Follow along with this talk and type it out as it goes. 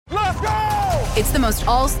It's the most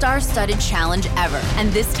all-star studded challenge ever. And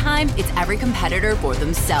this time, it's every competitor for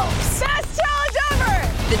themselves. Best challenge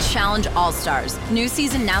ever! The Challenge All-Stars. New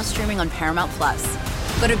season now streaming on Paramount+.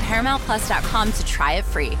 Go to ParamountPlus.com to try it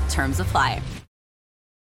free. Terms apply.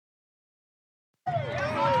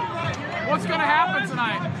 What's going to happen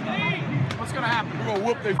tonight? What's going to happen? We're going to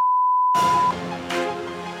whoop their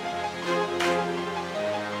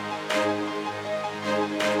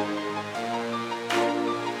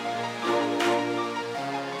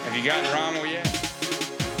Have you gotten Rommel yet?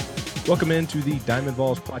 Welcome into the Diamond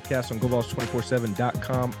Vols podcast on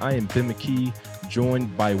GoVols247.com. I am Ben McKee,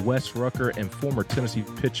 joined by Wes Rucker and former Tennessee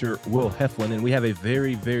pitcher Will Heflin. And we have a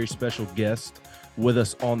very, very special guest with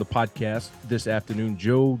us on the podcast this afternoon,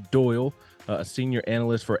 Joe Doyle, a senior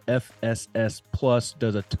analyst for FSS Plus,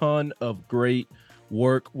 does a ton of great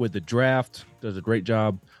work with the draft, does a great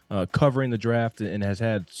job covering the draft, and has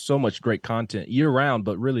had so much great content year-round,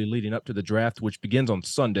 but really leading up to the draft, which begins on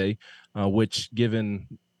Sunday, which, given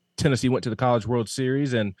Tennessee went to the College World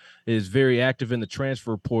Series and is very active in the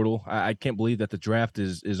transfer portal, I can't believe that the draft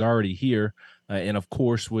is already here. And, of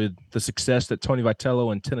course, with the success that Tony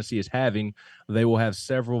Vitello and Tennessee is having, they will have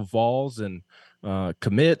several Vols and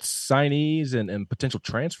commits, signees, and potential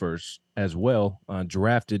transfers as well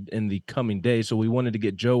drafted in the coming days. So we wanted to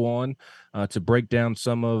get Joe on to break down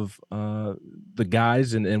some of the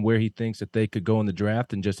guys and where he thinks that they could go in the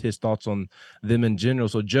draft and just his thoughts on them in general.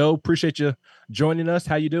 So, Joe, appreciate you joining us.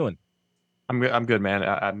 How you doing? I'm good, man.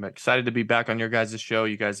 I'm excited to be back on your guys' show.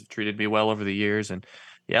 You guys have treated me well over the years, and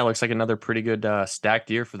yeah, it looks like another pretty good stacked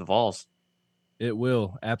year for the Vols. It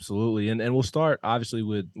will, absolutely. And we'll start, obviously,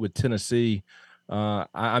 with Tennessee.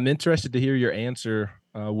 I'm interested to hear your answer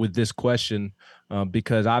with this question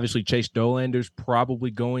because, obviously, Chase Dolander's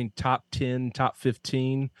probably going top 10, top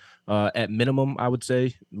 15 at minimum, I would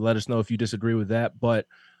say. Let us know if you disagree with that. But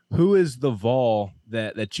who is the Vol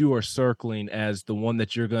that you are circling as the one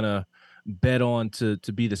that you're going to bet on to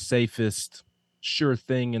be the safest sure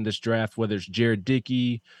thing in this draft, whether it's Jared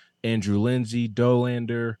Dickey, Andrew Lindsey,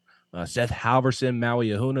 Dolander, Seth Halverson, Maui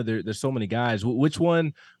Ahuna? There's so many guys. Which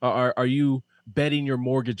one are you betting your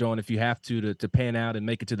mortgage on if you have to pan out and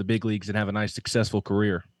make it to the big leagues and have a nice successful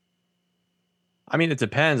career? I mean, it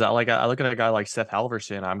depends. I look at a guy like Seth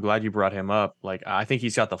Halverson. I'm glad you brought him up. Like, I think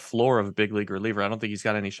he's got the floor of a big league reliever. I don't think he's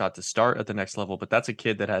got any shot to start at the next level, but that's a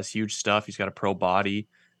kid that has huge stuff. He's got a pro body.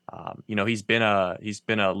 He's been a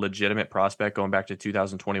legitimate prospect going back to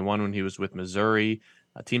 2021 when he was with Missouri.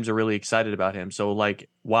 Teams are really excited about him. So, like,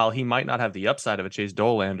 while he might not have the upside of a Chase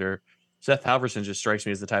Dolander, Seth Halverson just strikes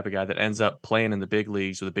me as the type of guy that ends up playing in the big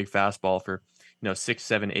leagues with a big fastball for 6,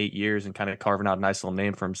 7, 8 years and kind of carving out a nice little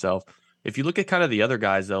name for himself. If you look at kind of the other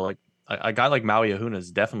guys, though, like a guy like Maui Ahuna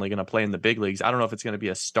is definitely going to play in the big leagues. I don't know if it's going to be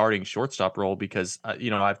a starting shortstop role because, I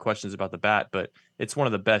have questions about the bat, but it's one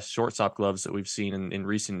of the best shortstop gloves that we've seen in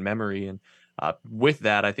recent memory. And with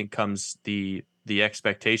that, I think comes the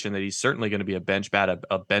expectation that he's certainly going to be a bench bat,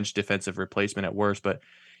 a bench defensive replacement at worst. But,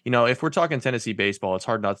 if we're talking Tennessee baseball, it's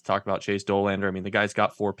hard not to talk about Chase Dolander. I mean, the guy's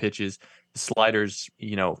got 4 pitches, the sliders,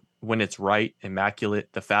 when it's right, immaculate,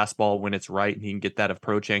 the fastball when it's right, and he can get that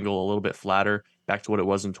approach angle a little bit flatter back to what it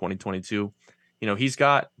was in 2022. He's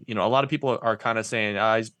got, a lot of people are kind of saying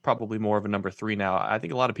he's probably more of a number 3 now. I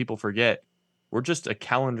think a lot of people forget we're just a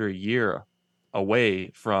calendar year away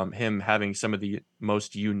from him having some of the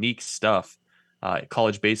most unique stuff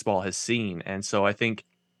college baseball has seen. And so I think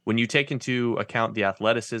when you take into account the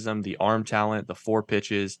athleticism, the arm talent, the 4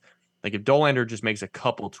 pitches, like if Dolander just makes a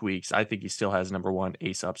couple tweaks, I think he still has number 1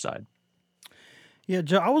 ace upside. Yeah,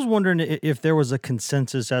 Joe, I was wondering if there was a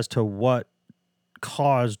consensus as to what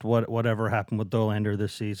caused whatever happened with Dolander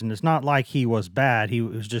this season. It's not like he was bad. He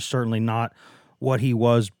was just certainly not what he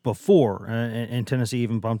was before. And Tennessee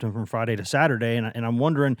even bumped him from Friday to Saturday. And I'm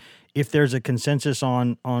wondering if there's a consensus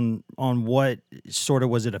on what sort of,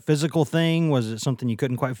 was it a physical thing? Was it something you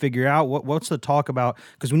couldn't quite figure out? What's the talk about?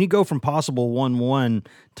 Because when you go from possible 1-1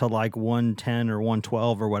 to like 110 or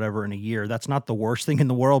 112 or whatever in a year, that's not the worst thing in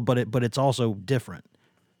the world, but it's also different.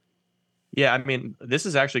 Yeah, I mean, this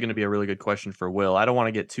is actually going to be a really good question for Will. I don't want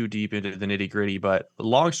to get too deep into the nitty gritty, but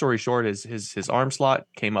long story short is his arm slot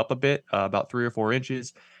came up a bit, about 3 or 4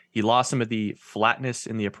 inches. He lost some of the flatness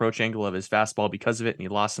in the approach angle of his fastball because of it, and he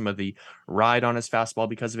lost some of the ride on his fastball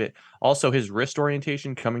because of it. Also, his wrist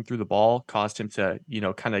orientation coming through the ball caused him to,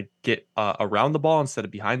 kind of get around the ball instead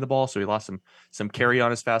of behind the ball. So he lost some carry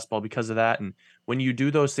on his fastball because of that. And when you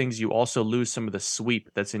do those things, you also lose some of the sweep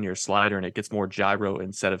that's in your slider, and it gets more gyro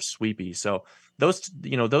instead of sweepy. So those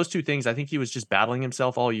 2 things, I think he was just battling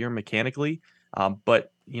himself all year mechanically.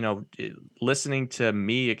 But listening to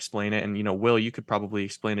me explain it, and Will, you could probably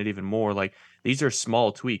explain it even more. Like, these are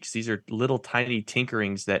small tweaks. These are little tiny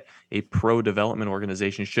tinkerings that a pro development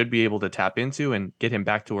organization should be able to tap into and get him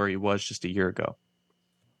back to where he was just a year ago.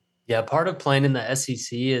 Yeah, part of playing in the SEC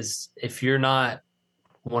is if you're not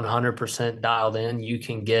 100% dialed in, you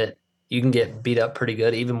can get beat up pretty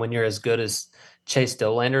good, even when you're as good as Chase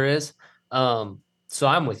Dolander is. So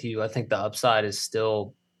I'm with you. I think the upside is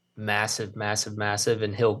still massive, massive, massive,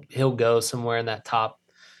 and he'll go somewhere in that top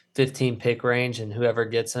 15 pick range, and whoever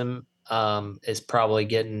gets him is probably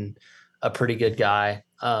getting a pretty good guy,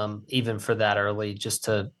 even for that early, just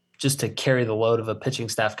to carry the load of a pitching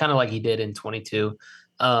staff, kind of like he did in 22.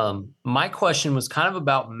 My question was kind of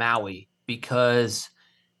about Maui, because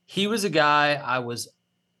he was a guy I was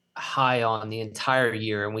high on the entire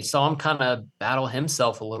year, and we saw him kind of battle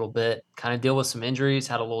himself a little bit, kind of deal with some injuries,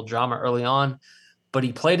 had a little drama early on, but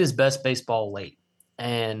he played his best baseball late.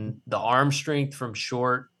 And the arm strength from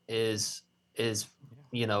short is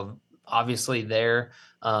obviously there.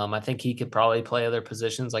 I think he could probably play other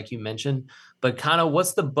positions like you mentioned, but kind of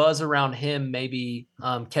what's the buzz around him maybe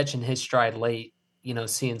catching his stride late,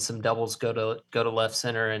 seeing some doubles go to left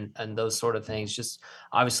center and those sort of things. Just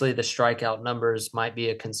obviously the strikeout numbers might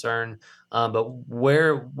be a concern, but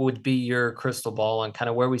where would be your crystal ball on kind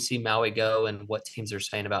of where we see Maui go and what teams are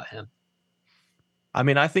saying about him? I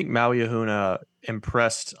mean, I think Maui Ahuna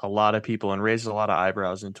impressed a lot of people and raised a lot of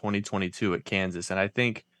eyebrows in 2022 at Kansas. And I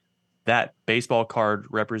think that baseball card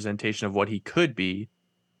representation of what he could be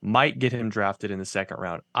might get him drafted in the second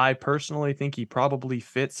round. I personally think he probably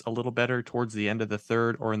fits a little better towards the end of the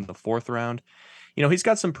third or in the fourth round. He's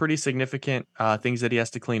got some pretty significant things that he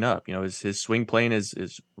has to clean up. His swing plane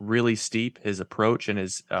is really steep. His approach and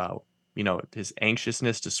his his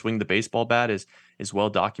anxiousness to swing the baseball bat is well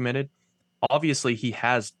documented. Obviously, he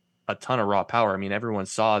has a ton of raw power. I mean, everyone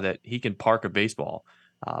saw that he can park a baseball.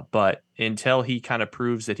 But until he kind of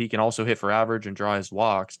proves that he can also hit for average and draw his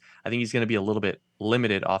walks, I think he's going to be a little bit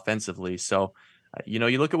limited offensively. So, you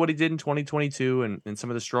look at what he did in 2022 and some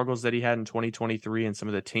of the struggles that he had in 2023 and some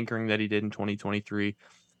of the tinkering that he did in 2023.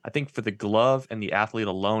 I think for the glove and the athlete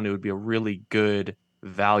alone, it would be a really good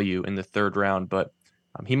value in the third round. But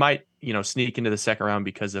he might, sneak into the second round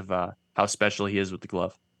because of how special he is with the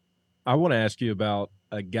glove. I want to ask you about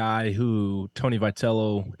a guy who Tony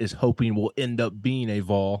Vitello is hoping will end up being a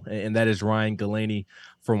Vol, and that is Ryan Galaney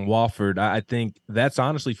from Wofford. I think that's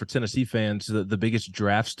honestly for Tennessee fans the biggest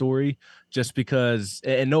draft story, just because,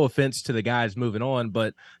 and no offense to the guys moving on,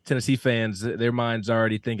 but Tennessee fans, their minds are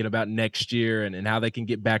already thinking about next year and how they can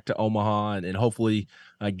get back to Omaha and hopefully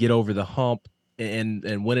get over the hump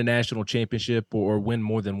and win a national championship or win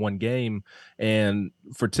more than one game. And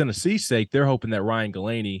for Tennessee's sake, they're hoping that Ryan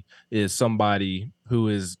Galaney is somebody who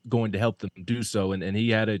is going to help them do so. And he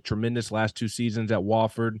had a tremendous last two seasons at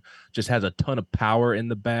Wofford, just has a ton of power in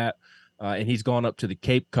the bat. And he's gone up to the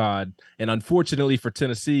Cape Cod. And unfortunately for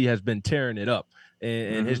Tennessee, has been tearing it up.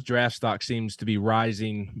 And his draft stock seems to be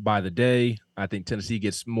rising by the day. I think Tennessee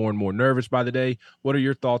gets more and more nervous by the day. What are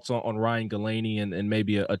your thoughts on Ryan Galaney and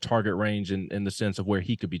maybe a target range in the sense of where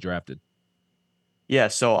he could be drafted? Yeah,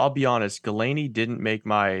 so I'll be honest, Galaney didn't make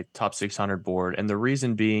my top 600 board. And the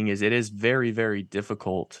reason being is it is very, very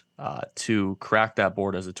difficult to crack that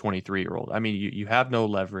board as a 23-year-old. I mean, you have no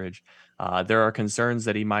leverage. There are concerns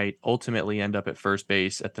that he might ultimately end up at first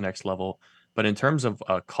base at the next level. But in terms of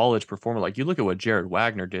a college performer, like you look at what Jared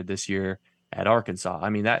Wagner did this year at Arkansas. I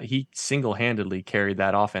mean, that he single-handedly carried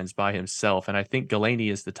that offense by himself. And I think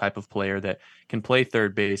Galaney is the type of player that can play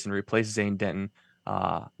third base and replace Zane Denton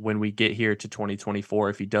when we get here to 2024,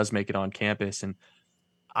 if he does make it on campus. And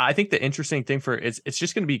I think the interesting thing it's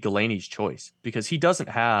just going to be Galaney's choice, because he doesn't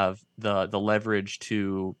have the leverage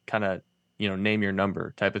to kind of, name your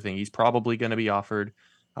number type of thing. He's probably going to be offered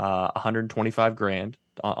 $125,000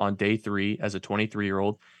 on day 3 as a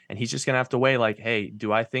 23-year-old. And he's just going to have to weigh like, hey,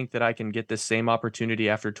 do I think that I can get this same opportunity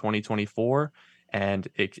after 2024 and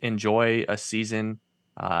enjoy a season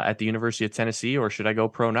at the University of Tennessee, or should I go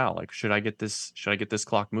pro now? Like, should I get this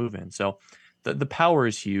clock moving? So the power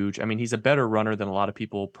is huge. I mean, he's a better runner than a lot of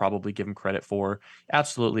people probably give him credit for.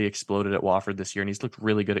 Absolutely exploded at Wofford this year, and he's looked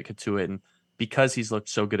really good at Katuitt. And because he's looked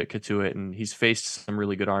so good at Katuitt and he's faced some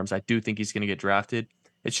really good arms, I do think he's going to get drafted.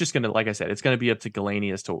 It's just going to, like I said, it's going to be up to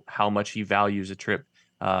Galaney as to how much he values a trip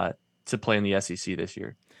to play in the SEC this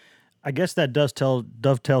year. I guess that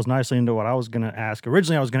dovetails nicely into what I was going to ask.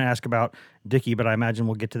 Originally, I was going to ask about Dickey, but I imagine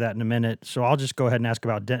we'll get to that in a minute. So I'll just go ahead and ask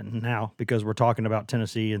about Denton now, because we're talking about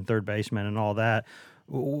Tennessee and third baseman and all that.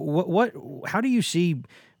 What how do you see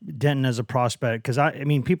Denton as a prospect? Because I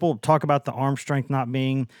mean, people talk about the arm strength not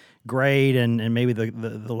being great, and maybe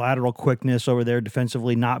the lateral quickness over there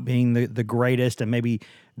defensively not being the greatest, and maybe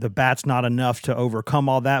the bat's not enough to overcome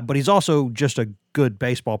all that. But he's also just a good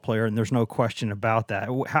baseball player, and there's no question about that.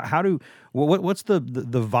 What's the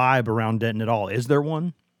vibe around Denton at all? Is there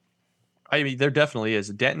one? I mean, there definitely is.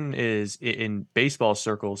 Denton is in baseball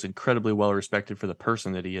circles incredibly well respected for the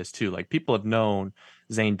person that he is too. Like people have known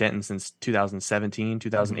Zane Denton since 2017,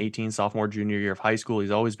 2018, sophomore, junior year of high school.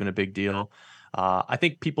 He's always been a big deal. I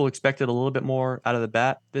think people expected a little bit more out of the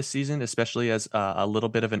bat this season, especially as a little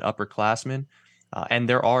bit of an upperclassman. And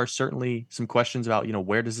there are certainly some questions about,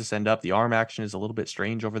 where does this end up? The arm action is a little bit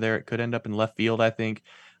strange over there. It could end up in left field, I think.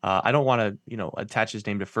 I don't want to, attach his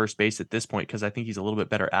name to first base at this point because I think he's a little bit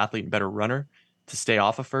better athlete and better runner to stay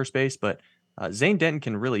off of first base. But Zane Denton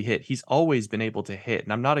can really hit. He's always been able to hit.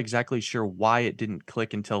 And I'm not exactly sure why it didn't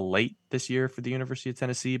click until late this year for the University of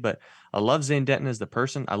Tennessee. But I love Zane Denton as the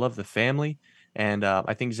person. I love the family. And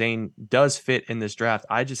I think Zane does fit in this draft.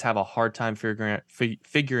 I just have a hard time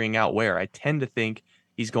figuring out where. I tend to think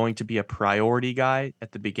he's going to be a priority guy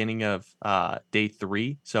at the beginning of day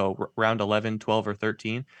 3. So round 11, 12, or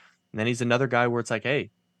 13. And then he's another guy where it's like,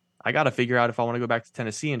 hey, I got to figure out if I want to go back to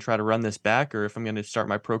Tennessee and try to run this back or if I'm going to start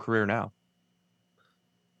my pro career now.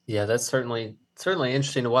 Yeah, that's certainly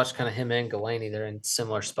interesting to watch kind of him and Galaney. They're in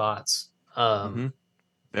similar spots.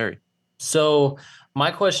 Very. So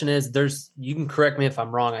my question is, you can correct me if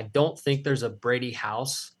I'm wrong. I don't think there's a Brady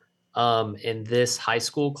House in this high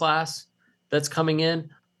school class that's coming in,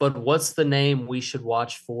 but what's the name we should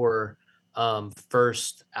watch for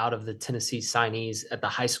first out of the Tennessee signees at the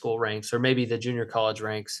high school ranks or maybe the junior college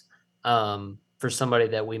ranks for somebody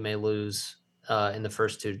that we may lose in the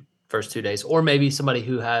first two days, or maybe somebody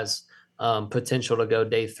who has potential to go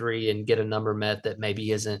day 3 and get a number met that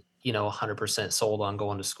maybe isn't 100% sold on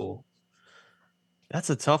going to school? That's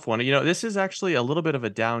a tough one. This is actually a little bit of a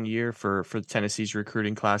down year for Tennessee's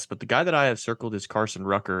recruiting class, but the guy that I have circled is Carson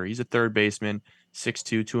Rucker. He's a third baseman,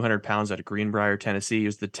 6'2", 200 pounds out of Greenbrier, Tennessee. He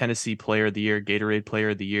was the Tennessee Player of the Year, Gatorade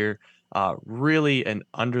Player of the Year. Really an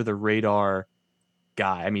under-the-radar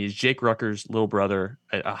guy. I mean, he's Jake Rucker's little brother,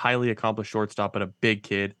 a highly accomplished shortstop, but a big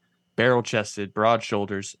kid, barrel-chested, broad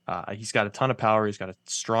shoulders. He's got a ton of power. He's got a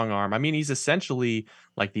strong arm. I mean, he's essentially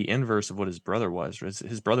like the inverse of what his brother was.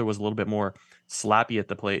 His brother was a little bit more slappy at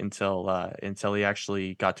the plate until he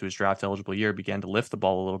actually got to his draft eligible year, began to lift the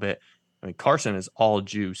ball a little bit. I mean, Carson is all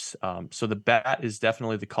juice. So the bat is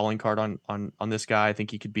definitely the calling card on this guy. I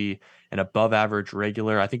think he could be an above average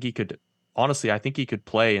regular. I think he could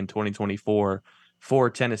play in 2024 for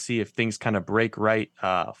Tennessee if things kind of break right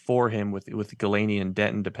for him with Galaney and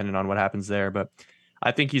Denton, depending on what happens there. But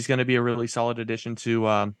I think he's going to be a really solid addition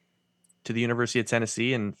to the University of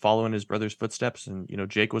Tennessee and following his brother's footsteps. And,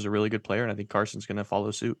 Jake was a really good player, and I think Carson's going to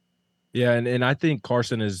follow suit. Yeah, and I think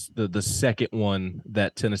Carson is the second one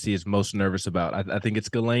that Tennessee is most nervous about. I think it's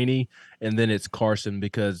Galaney, and then it's Carson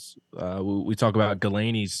because we talk about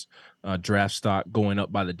Galaney's draft stock going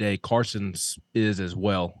up by the day. Carson's is as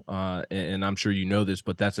well, and I'm sure you know this,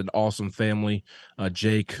 but that's an awesome family.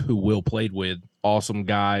 Jake, who Will played with, awesome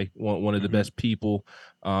guy, one of the best people.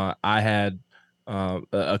 I had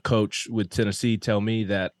a coach with Tennessee tell me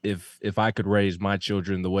that if I could raise my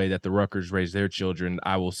children the way that the Ruckers raise their children,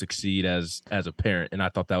 I will succeed as a parent. And I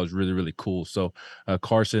thought that was really, really cool. So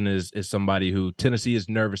Carson is somebody who Tennessee is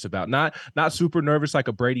nervous about. Not super nervous like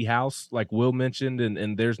a Brady House, like Will mentioned,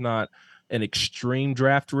 and there's not an extreme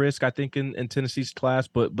draft risk, I think, in Tennessee's class,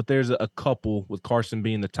 but there's a couple with Carson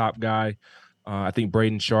being the top guy. I think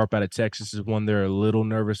Braden Sharp out of Texas is one they're a little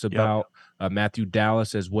nervous about. Yep. Matthew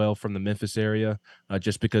Dallas as well from the Memphis area,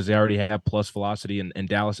 just because they already have plus velocity, and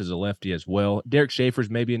Dallas is a lefty as well. Derek Schaefer's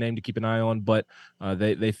maybe a name to keep an eye on, but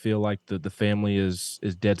they feel like the family is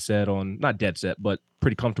dead set on, not dead set, but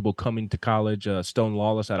pretty comfortable coming to college. Stone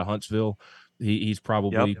Lawless out of Huntsville, he's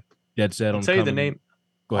probably dead set on. I'll tell you the name.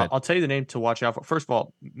 Go ahead. I'll tell you the name to watch out for. First of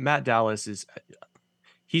all, Matt Dallas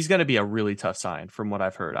he's going to be a really tough sign from what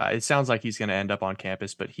I've heard. It sounds like he's going to end up on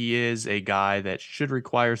campus, but he is a guy that should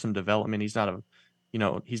require some development. He's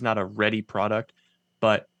not a ready product,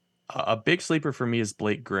 but a big sleeper for me is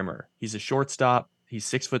Blake Grimmer. He's a shortstop. He's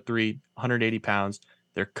 6'3", 180 pounds.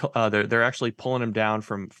 They're actually pulling him down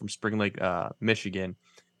from Spring Lake, Michigan.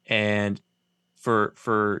 And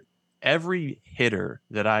for every hitter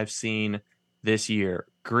that I've seen this year,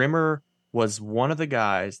 Grimmer was one of the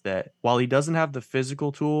guys that, while he doesn't have the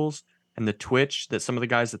physical tools and the twitch that some of the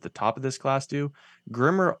guys at the top of this class do,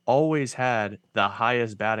 Grimmer always had the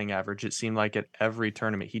highest batting average, it seemed like, at every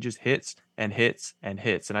tournament. He just hits and hits and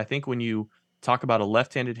hits. And I think when you talk about a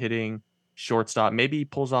left-handed hitting shortstop. Maybe he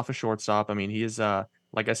pulls off a shortstop. I mean, he is,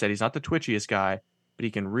 like I said, he's not the twitchiest guy, but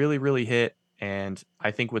he can really, really hit. And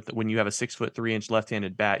I think when you have a 6'3"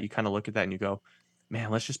 left-handed bat, you kind of look at that and you go, man,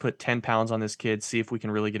 let's just put 10 pounds on this kid, see if we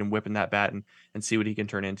can really get him whipping that bat and see what he can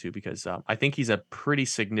turn into, because I think he's a pretty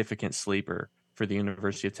significant sleeper for the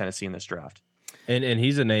University of Tennessee in this draft. And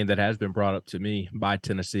he's a name that has been brought up to me by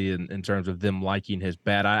Tennessee in terms of them liking his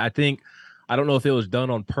bat. I think, I don't know if it was done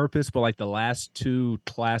on purpose, but like the last two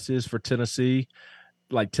classes for Tennessee,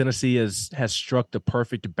 like Tennessee has struck the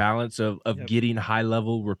perfect balance of getting high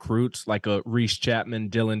level recruits like a Reese Chapman,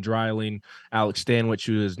 Dylan Dreiling, Alex Stanwich,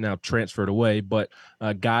 who is now transferred away, but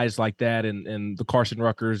guys like that and the Carson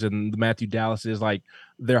Ruckers and the Matthew Dallases, like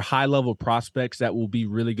they're high level prospects that will be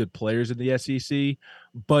really good players in the SEC,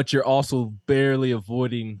 but you're also barely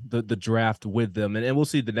avoiding the draft with them. And we'll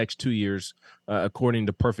see the next 2 years, according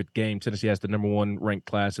to Perfect Game, Tennessee has the number 1 ranked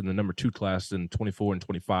class and the number 2 class in 24 and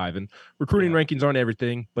 25. And recruiting rankings aren't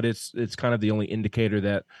everything, but it's kind of the only indicator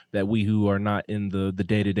that we who are not in the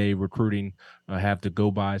day-to-day recruiting have to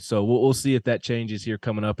go by. So we'll see if that changes here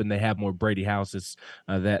coming up and they have more Brady Houses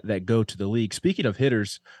that go to the league. Speaking of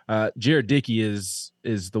hitters, Jared Dickey is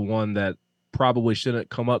the one that probably shouldn't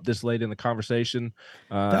come up this late in the conversation.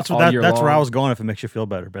 That's where I was going. If it makes you feel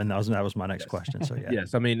better, Ben, that was my next question. So yeah,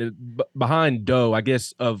 yes. I mean, behind Doe, I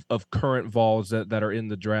guess of current Vols that are in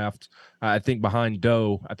the draft, I think behind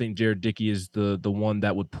Doe, I think Jared Dickey is the one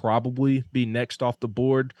that would probably be next off the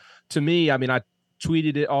board. To me, I mean, I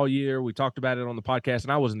tweeted it all year. We talked about it on the podcast,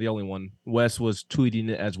 and I wasn't the only one. Wes was tweeting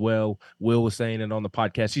it as well. Will was saying it on the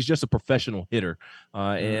podcast. He's just a professional hitter.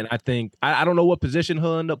 And I think, I don't know what position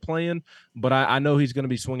he'll end up playing, but I know he's going to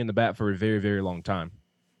be swinging the bat for a very, very long time.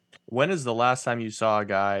 When is the last time you saw a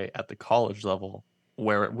guy at the college level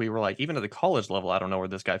where we were like, even at the college level, I don't know where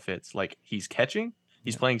this guy fits. Like, he's catching,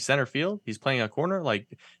 he's playing center field, he's playing a corner.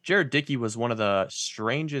 Like, Jared Dickey was one of the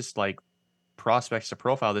strangest, like, prospects to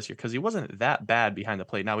profile this year, because he wasn't that bad behind the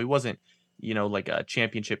plate. Now, he wasn't, like a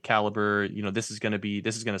championship caliber, this is going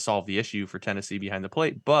to solve the issue for Tennessee behind the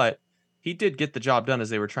plate, but he did get the job done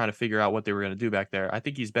as they were trying to figure out what they were going to do back there. I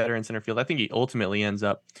think he's better in center field. I think he ultimately ends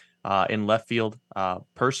up in left field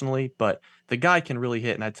personally, but the guy can really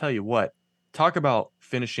hit. And I tell you what, talk about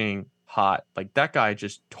finishing hot. Like, that guy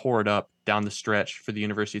just tore it up down the stretch for the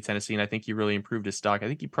University of Tennessee, and I think he really improved his stock. I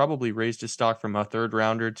think he probably raised his stock from a third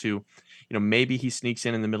rounder to, maybe he sneaks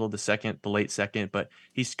in the middle of the late second, but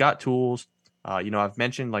he's got tools. I've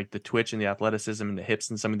mentioned like the twitch and the athleticism and the hips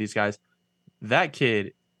and some of these guys. That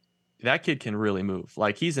kid can really move.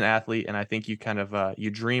 Like, he's an athlete, and I think you kind of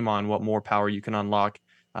you dream on what more power you can unlock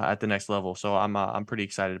at the next level. So I'm pretty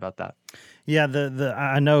excited about that. Yeah,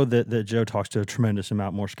 I know that Joe talks to a tremendous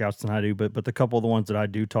amount more scouts than I do, but the couple of the ones that I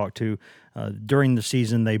do talk to during the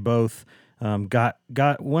season, they both went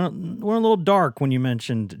a little dark when you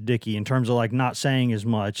mentioned Dickey in terms of like not saying as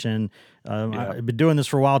much. And I've been doing this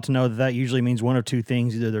for a while to know that usually means one of two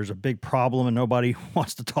things: either there's a big problem and nobody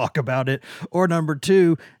wants to talk about it, or number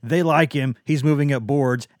two, they like him, he's moving up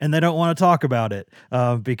boards, and they don't want to talk about it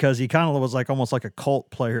because he kind of was like almost like a cult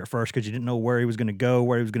player at first, because you didn't know where he was going to go,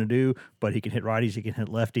 what he was going to do, but he can hit righties, he can hit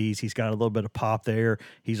lefties, he's got a little bit of pop there,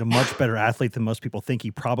 he's a much better athlete than most people think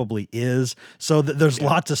he probably is. So there's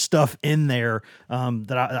lots of stuff in there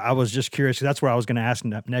that I was just curious. That's where I was going to ask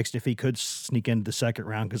him next if he could sneak into the second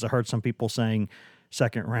round, because I heard some people saying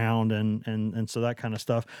second round and so that kind of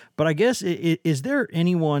stuff. But I guess, is there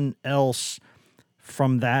anyone else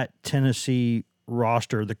from that Tennessee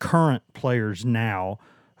roster, the current players now,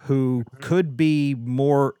 who could be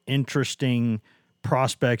more interesting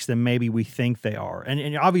prospects than maybe we think they are?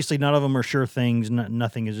 And obviously none of them are sure things.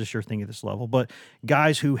 Nothing is a sure thing at this level, but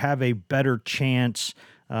guys who have a better chance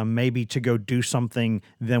maybe to go do something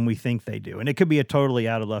than we think they do. And it could be a totally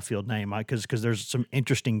out of left field name, because there's some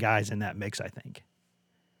interesting guys in that mix, I think.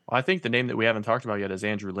 Well, I think the name that we haven't talked about yet is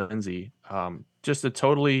Andrew Lindsay. Just a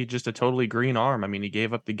totally green arm. I mean, he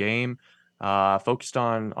gave up the game, focused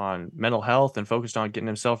on mental health and focused on getting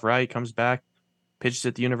himself right, comes back, pitches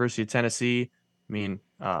at the University of Tennessee. I mean,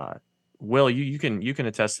 Will, you can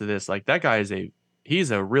attest to this. Like, that guy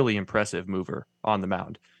he's a really impressive mover on the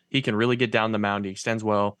mound. He can really get down the mound. He extends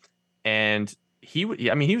well. And he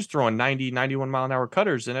was throwing 90, 91 mile an hour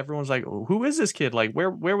cutters, and everyone's like, who is this kid? Like,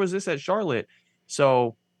 where was this at Charlotte?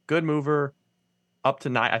 So good mover, up to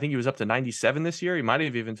 9. I think he was up to 97 this year. He might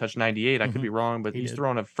have even touched 98. I could be wrong, but he's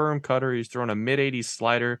throwing a firm cutter. He's throwing a mid 80s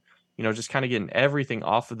slider, just kind of getting everything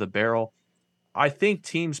off of the barrel. I think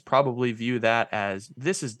teams probably view that as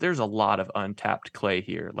there's a lot of untapped clay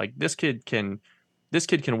here. Like, this kid can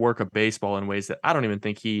work a baseball in ways that I don't even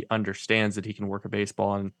think he understands that he can work a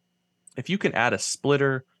baseball. And if you can add a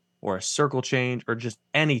splitter or a circle change or just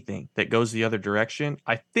anything that goes the other direction,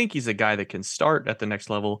 I think he's a guy that can start at the next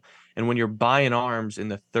level. And when you're buying arms in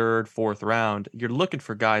the third, fourth round, you're looking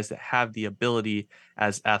for guys that have the ability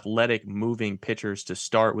as athletic moving pitchers to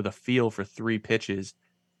start with a feel for 3 pitches.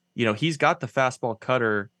 He's got the fastball,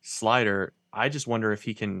 cutter, slider. I just wonder if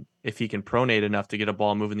he can pronate enough to get a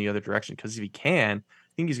ball moving the other direction. Because if he can,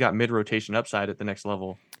 I think he's got mid-rotation upside at the next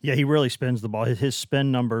level. Yeah, he really spins the ball. His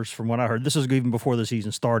spin numbers, from what I heard, this is even before the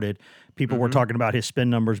season started. People were talking about his spin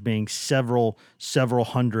numbers being several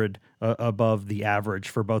hundred above the average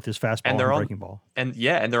for both his fastball and breaking ball. And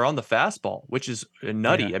they're on the fastball, which is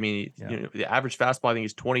nutty. Yeah. I mean, the average fastball I think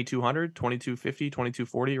is 2,200, 2,250,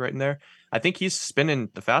 2,240 right in there. I think he's spinning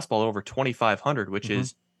the fastball over 2,500, which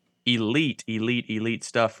is elite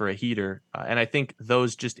stuff for a heater. And I think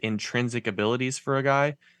those just intrinsic abilities for a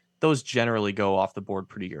guy, those generally go off the board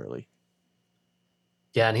pretty early.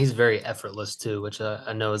 Yeah, and he's very effortless too, which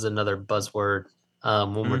I know is another buzzword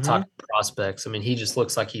when we're talking prospects. I mean, he just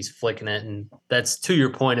looks like he's flicking it, and that's to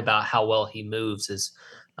your point about how well he moves. Is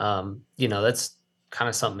that's kind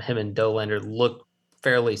of something him and Dolander look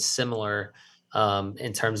fairly similar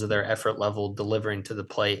in terms of their effort level delivering to the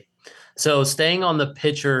plate. So staying on the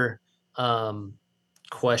pitcher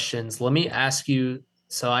questions, let me ask you.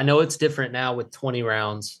 So I know it's different now with 20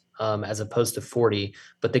 rounds. As opposed to 40.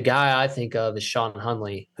 But the guy I think of is Sean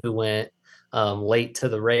Hunley, who went late to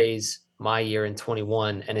the Rays my year in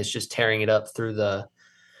 21 and is just tearing it up through the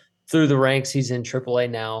ranks. He's in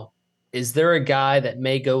AAA now. Is there a guy that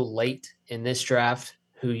may go late in this draft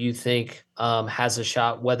who you think has a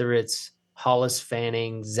shot, whether it's Hollis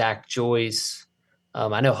Fanning, Zach Joyce?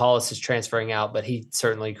 I know Hollis is transferring out, but he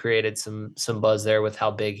certainly created some buzz there with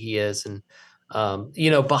how big he is. And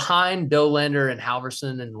behind Dolander and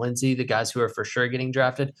Halverson and Lindsey, the guys who are for sure getting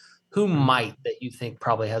drafted, who might that you think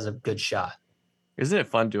probably has a good shot? Isn't it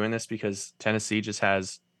fun doing this because Tennessee just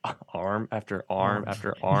has arm after arm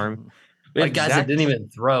after arm? Like guys that didn't even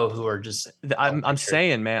throw who are just I'm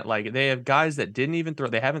saying, man, like they have guys that didn't even throw.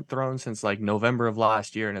 They haven't thrown since like November of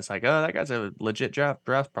last year. And it's like, oh, that guy's a legit draft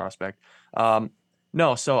prospect.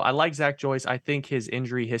 No, so I like Zach Joyce. I think his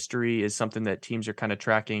injury history is something that teams are kind of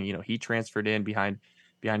tracking. He transferred in behind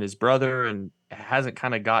his brother and hasn't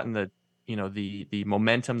kind of gotten the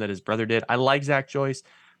momentum that his brother did. I like Zach Joyce.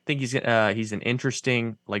 I think he's an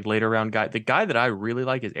interesting like later round guy. The guy that I really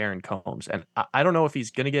like is Aaron Combs, and I don't know if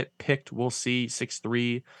he's gonna get picked. We'll see.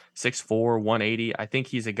 6'3", 6'4", 180. I think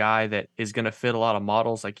he's a guy that is gonna fit a lot of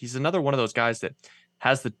models. Like he's another one of those guys that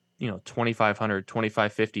has the 2,500,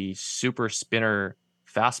 2,550 super spinner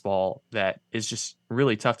fastball that is just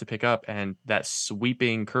really tough to pick up, and that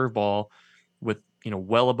sweeping curveball with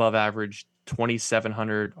well above average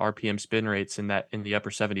 2,700 RPM spin rates in the upper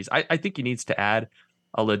 70s. I think he needs to add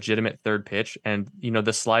a legitimate third pitch, and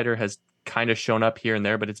the slider has kind of shown up here and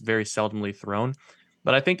there, but it's very seldomly thrown.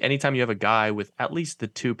 But I think anytime you have a guy with at least the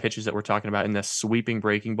 2 pitches that we're talking about in the sweeping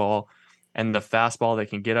breaking ball and the fastball that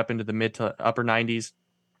can get up into the mid to upper 90s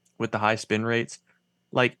with the high spin rates,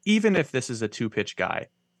 like even if this is a 2-pitch guy,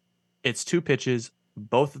 it's 2 pitches.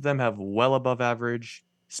 Both of them have well above average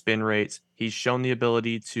spin rates. He's shown the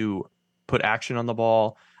ability to put action on the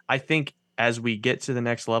ball. I think as we get to the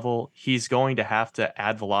next level, he's going to have to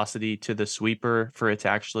add velocity to the sweeper for it to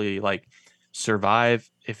actually like survive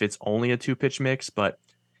if it's only a 2-pitch mix. But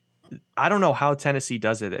I don't know how Tennessee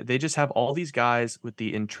does it. They just have all these guys with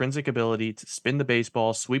the intrinsic ability to spin the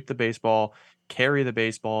baseball, sweep the baseball, carry the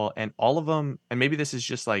baseball, and all of them. And maybe this is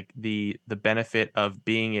just like the benefit of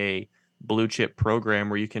being a blue chip program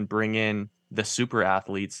where you can bring in the super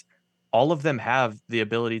athletes. All of them have the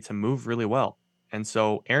ability to move really well. And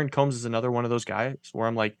so Aaron Combs is another one of those guys where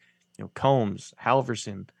I'm like, Combs,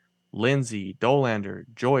 Halverson, Lindsey, Dolander,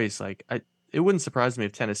 Joyce. Like it wouldn't surprise me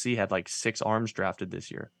if Tennessee had like 6 arms drafted this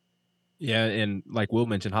year. Yeah, and like Will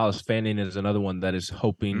mentioned, Hollis Fanning is another one that is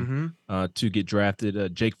hoping to get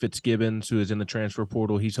drafted. Jake Fitzgibbons, who is in the transfer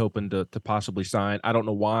portal, he's hoping to possibly sign. I don't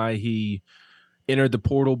know why he entered the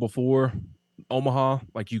portal before Omaha.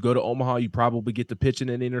 Like you go to Omaha, you probably get to pitch in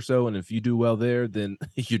an inning or so, and if you do well there, then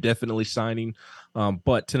you're definitely signing.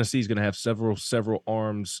 But Tennessee's going to have several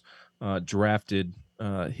arms drafted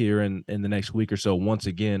here in the next week or so, once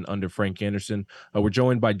again under Frank Anderson. We're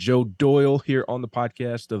joined by Joe Doyle here on the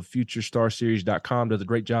podcast of FutureStarSeries.com. Does a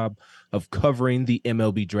great job of covering the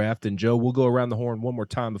MLB draft. And Joe, we'll go around the horn one more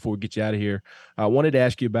time before we get you out of here. I wanted to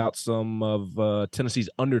ask you about some of Tennessee's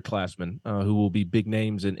underclassmen who will be big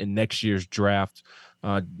names in next year's draft.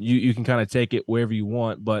 You can kind of take it wherever you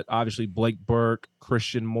want, but obviously Blake Burke,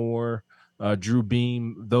 Christian Moore, Drew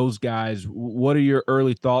Beam, those guys. What are your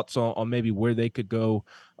early thoughts on maybe where they could go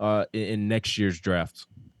in next year's draft?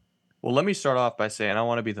 Well, let me start off by saying I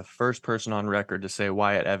want to be the first person on record to say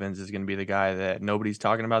Wyatt Evans is going to be the guy that nobody's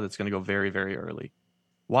talking about that's going to go very, very early.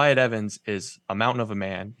 Wyatt Evans is a mountain of a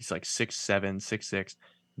man. He's like 6'7", 6'6",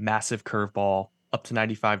 massive curveball, up to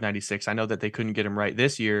 95, 96. I know that they couldn't get him right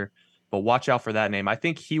this year, but watch out for that name. I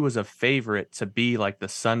think he was a favorite to be like the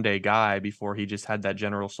Sunday guy before he just had that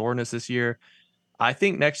general soreness this year. I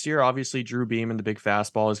think next year, obviously, Drew Beam and the big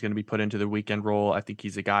fastball is going to be put into the weekend role. I think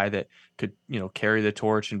he's a guy that could, carry the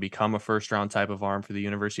torch and become a first-round type of arm for the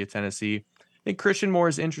University of Tennessee. I think Christian Moore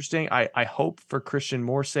is interesting. I hope for Christian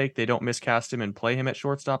Moore's sake they don't miscast him and play him at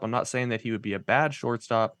shortstop. I'm not saying that he would be a bad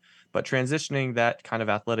shortstop, but transitioning that kind of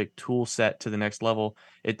athletic tool set to the next level,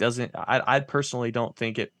 it doesn't. I personally don't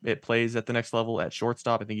think it plays at the next level at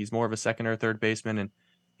shortstop. I think he's more of a second or third baseman, and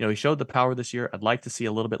he showed the power this year. I'd like to see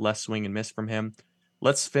a little bit less swing and miss from him.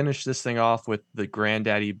 Let's finish this thing off with the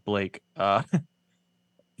granddaddy Blake.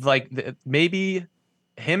 Maybe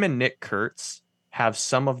him and Nick Kurtz have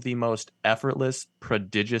some of the most effortless,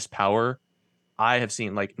 prodigious power I have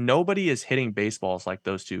seen. Like, nobody is hitting baseballs like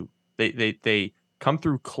those two. They come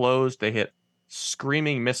through closed. They hit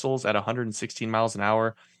screaming missiles at 116 miles an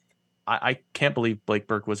hour. I can't believe Blake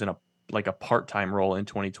Burke was in a part-time role in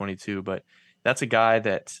 2022, but that's a guy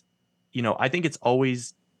that, I think it's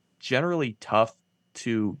always generally tough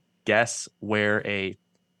to guess where a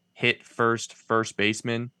hit first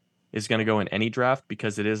baseman is going to go in any draft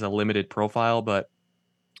because it is a limited profile, but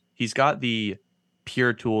he's got the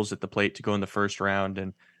pure tools at the plate to go in the first round.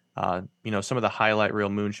 And, some of the highlight reel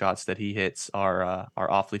moonshots that he hits are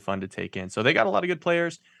awfully fun to take in. So they got a lot of good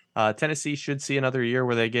players. Tennessee should see another year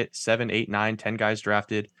where they get 7, 8, 9, 10 guys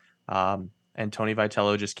drafted. And Tony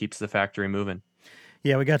Vitello just keeps the factory moving.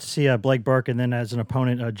 Yeah, we got to see Blake Burke, and then as an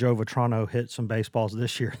opponent, Joe Vitrano hit some baseballs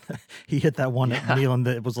this year. He hit that one at Neyland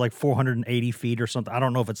that was like 480 feet or something. I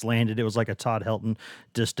don't know if it's landed. It was like a Todd Helton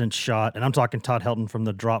distance shot, and I'm talking Todd Helton from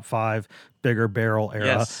the drop 5, bigger barrel era.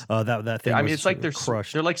 Yes. That thing. It's like they're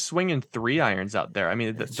crushed. They're like swinging 3 irons out there. I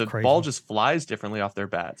mean, the ball just flies differently off their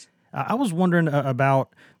bats. I was wondering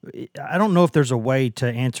about. I don't know if there's a way to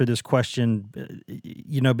answer this question.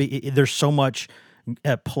 There's so much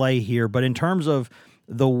at play here, but in terms of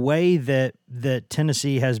the way that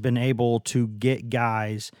Tennessee has been able to get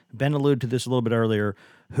guys, Ben alluded to this a little bit earlier,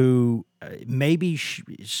 who maybe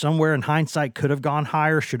somewhere in hindsight could have gone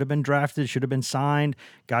higher, should have been drafted, should have been signed.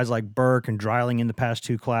 Guys like Burke and Dreiling in the past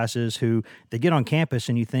 2 classes who they get on campus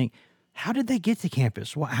and you think, how did they get to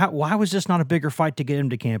campus? Why was this not a bigger fight to get them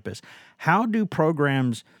to campus? How do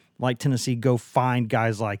programs like Tennessee go find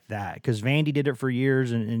guys like that? Because Vandy did it for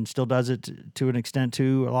years and still does it to an extent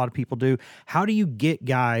too. A lot of people do. How do you get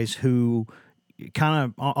guys who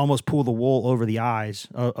kind of almost pull the wool over the eyes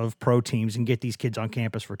of pro teams and get these kids on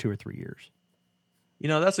campus for 2 or 3 years?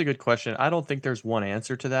 That's a good question. I don't think there's one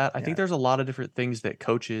answer to that. I think there's a lot of different things that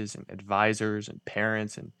coaches and advisors and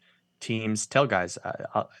parents and teams tell guys.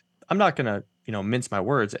 I'm not going to, mince my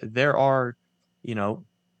words. There are,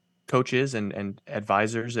 coaches and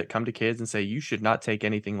advisors that come to kids and say, you should not take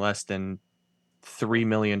anything less than $3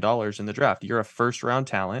 million in the draft. You're a first round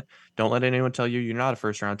talent. Don't let anyone tell you you're not a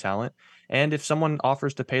first round talent. And if someone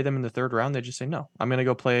offers to pay them in the 3rd round, they just say, no, I'm going to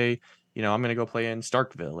go play, I'm going to go play in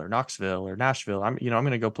Starkville or Knoxville or Nashville. I'm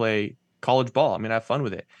going to go play college ball. I'm going to have fun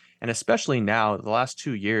with it. And especially now, the last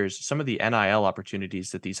 2 years, some of the NIL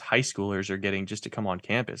opportunities that these high schoolers are getting just to come on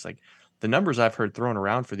campus, like the numbers I've heard thrown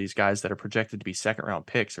around for these guys that are projected to be 2nd round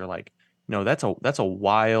picks are like, that's a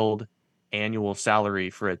wild annual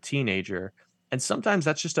salary for a teenager. And sometimes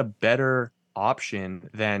that's just a better option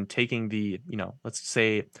than taking the, let's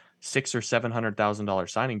say $600,000 or $700,000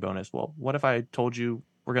 signing bonus. Well, what if I told you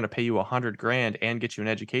we're going to pay you $100,000 and get you an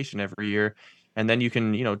education every year, and then you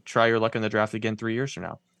can, try your luck in the draft again 3 years from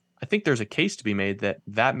now? I think there's a case to be made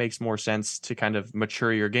that makes more sense to kind of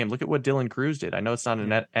mature your game. Look at what Dylan Cruz did. I know it's not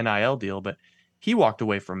an NIL deal, but he walked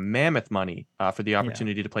away from mammoth money for the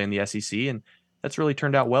opportunity to play in the SEC, and that's really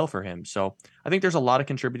turned out well for him. So I think there's a lot of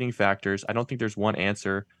contributing factors. I don't think there's one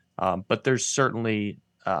answer, but there's certainly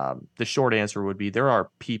the short answer would be there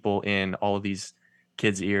are people in all of these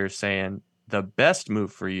kids' ears saying the best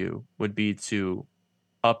move for you would be to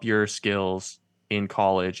up your skills in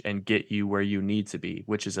college and get you where you need to be,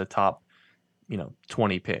 which is a top,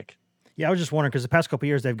 20 pick. Yeah, I was just wondering because the past couple of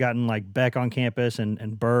years they've gotten like Beck on campus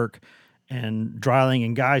and Burke and Dreiling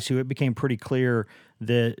and guys who it became pretty clear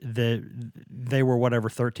that they were whatever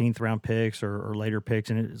 13th round picks or later picks,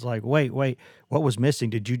 and it's like wait, what was missing?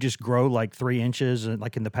 Did you just grow like 3 inches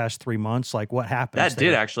like in the past 3 months? Like what happened? That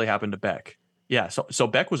did actually happen to Beck. Yeah, so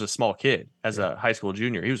Beck was a small kid as a high school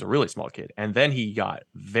junior. He was a really small kid. And then he got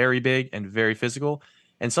very big and very physical.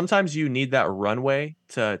 And sometimes you need that runway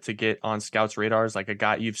to get on scouts' radars. Like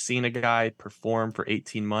you've seen a guy perform for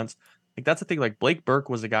 18 months. Like that's the thing. Like Blake Burke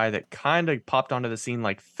was a guy that kind of popped onto the scene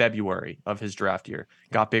like February of his draft year.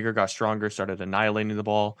 Got bigger, got stronger, started annihilating the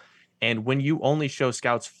ball. And when you only show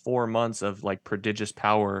scouts 4 months of like prodigious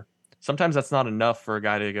power, sometimes that's not enough for a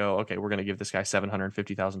guy to go, okay, we're going to give this guy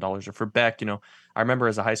 $750,000. Or for Beck, I remember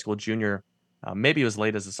as a high school junior, maybe it was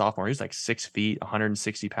late as a sophomore, he was like 6 feet,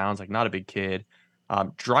 160 pounds, like not a big kid.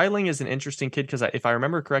 Dreiling is an interesting kid because if I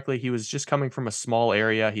remember correctly, he was just coming from a small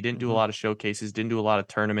area. He didn't do a lot of showcases, didn't do a lot of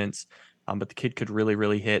tournaments, but the kid could really,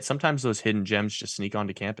 really hit. Sometimes those hidden gems just sneak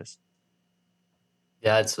onto campus.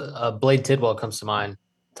 Yeah, it's Blade Tidwell comes to mind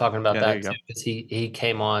talking about that too, because he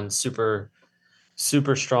came on super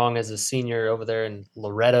strong as a senior over there in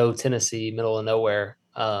Loretto, Tennessee, middle of nowhere.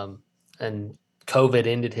 And COVID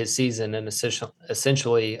ended his season and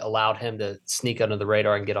essentially allowed him to sneak under the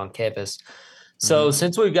radar and get on campus. So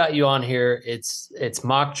since we've got you on here, it's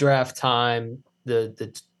mock draft time.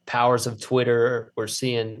 The powers of Twitter, we're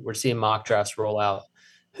seeing mock drafts roll out.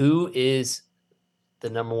 Who is the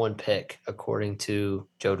number one pick according to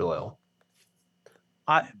Joe Doyle?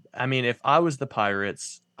 I mean, if I was the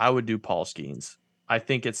Pirates, I would do Paul Skeens. I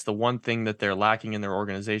think it's the one thing that they're lacking in their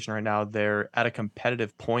organization right now. They're at a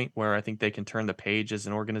competitive point where I think they can turn the page as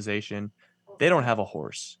an organization. They don't have a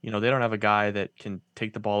horse. They don't have a guy that can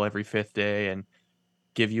take the ball every fifth day and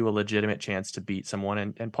give you a legitimate chance to beat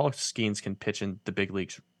someone. And Paul Skeens can pitch in the big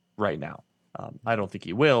leagues right now. I don't think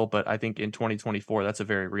he will, but I think in 2024, that's a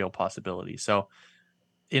very real possibility. So,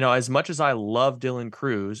 as much as I love Dylan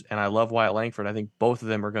Cruz and I love Wyatt Langford, I think both of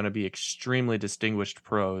them are going to be extremely distinguished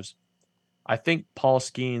pros. I think Paul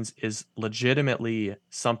Skeens is legitimately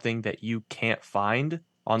something that you can't find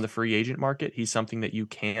on the free agent market. He's something that you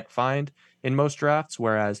can't find in most drafts,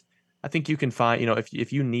 whereas I think you can find,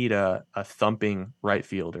 if you need a thumping right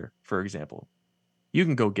fielder, for example, you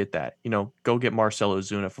can go get that. Go get Marcell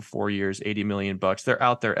Ozuna for 4 years, $80 million. They're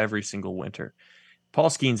out there every single winter. Paul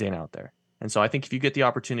Skeens ain't out there. And so I think if you get the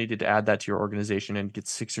opportunity to add that to your organization and get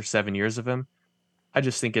 6 or 7 years of him, I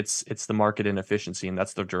just think it's the market inefficiency, and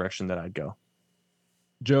that's the direction that I'd go.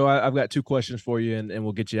 Joe, I've got 2 questions for you, and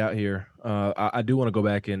we'll get you out here. I do want to go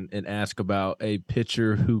back and ask about a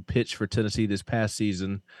pitcher who pitched for Tennessee this past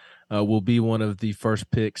season, will be one of the first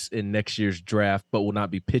picks in next year's draft, but will not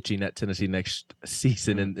be pitching at Tennessee next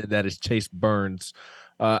season, and that is Chase Burns.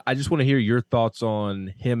 I just want to hear your thoughts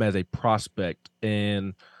on him as a prospect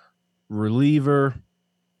and reliever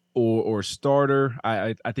or starter.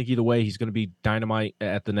 I think either way, he's going to be dynamite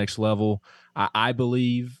at the next level. I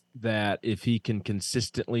believe that if he can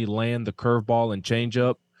consistently land the curveball and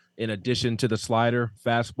changeup in addition to the slider,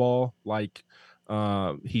 fastball, like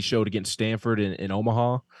he showed against Stanford in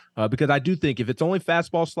Omaha, because I do think if it's only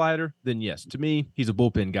fastball slider, then yes, to me, he's a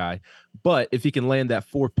bullpen guy. But if he can land that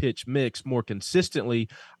 4-pitch mix more consistently,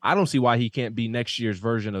 I don't see why he can't be next year's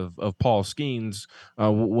version of Paul Skeens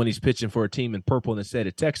when he's pitching for a team in purple in the state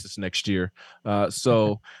of Texas next year.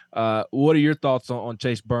 So what are your thoughts on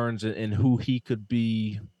Chase Burns and who he could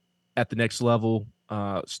be at the next level,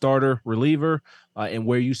 starter, reliever, and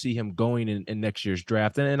where you see him going in next year's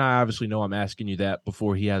draft? And I obviously know I'm asking you that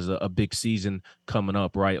before he has a big season coming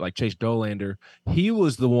up, right? Like Chase Dollander, he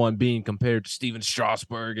was the one being compared to Steven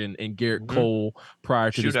Strasburg and Garrett Cole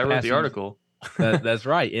prior to this. I wrote the article. That's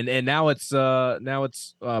right. And now it's Paul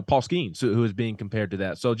Skeens who is being compared to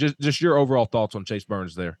that. So just your overall thoughts on Chase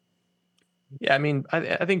Burns there. Yeah, I mean,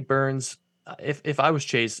 I think Burns, if I was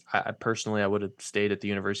Chase, I personally would have stayed at the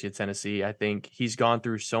University of Tennessee. I think he's gone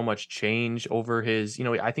through so much change over his,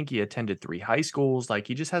 I think he attended 3 high schools. Like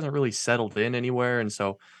he just hasn't really settled in anywhere. And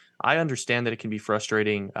so I understand that it can be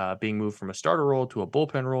frustrating being moved from a starter role to a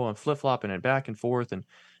bullpen role and flip-flopping and back and forth. And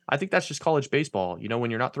I think that's just college baseball.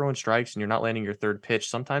 When you're not throwing strikes and you're not landing your third pitch,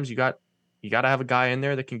 sometimes you got to have a guy in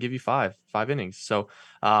there that can give you five innings. So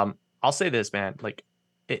I'll say this, man, like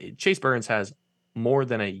Chase Burns has more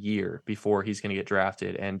than a year before he's going to get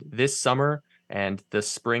drafted. And this summer and the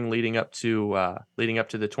spring leading up to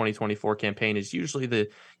the 2024 campaign is usually the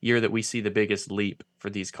year that we see the biggest leap for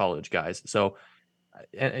these college guys. So,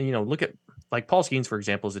 and look at like Paul Skeens, for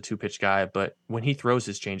example, is a 2-pitch guy, but when he throws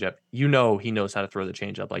his changeup, he knows how to throw the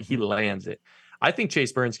changeup. Like he lands it. I think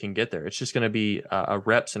Chase Burns can get there. It's just going to be a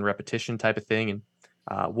reps and repetition type of thing.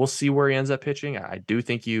 And we'll see where he ends up pitching. I do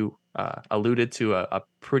think you alluded to a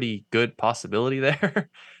pretty good possibility there.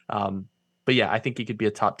 But yeah, I think he could be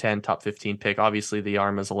a top 10, top 15 pick. Obviously, the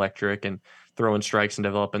arm is electric, and throwing strikes and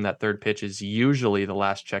developing that third pitch is usually the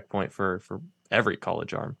last checkpoint for every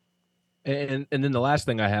college arm. And then the last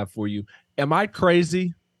thing I have for you, am I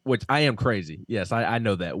crazy? Which I am crazy. Yes, I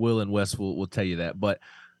know that. Will and Wes will tell you that. But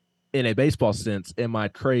in a baseball sense, am I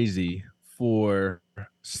crazy for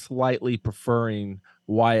slightly preferring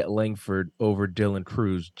Wyatt Langford over Dylan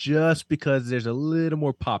Cruz just because there's a little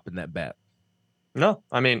more pop in that bat? No,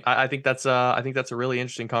 I mean, I think that's a really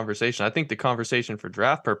interesting conversation. I think the conversation for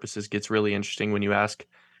draft purposes gets really interesting when you ask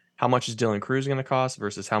how much is Dylan Cruz going to cost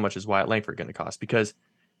versus how much is Wyatt Langford going to cost. Because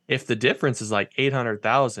if the difference is like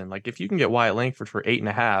 800,000, like if you can get Wyatt Langford for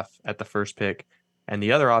 8.5 at the first pick, and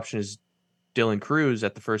the other option is Dylan Cruz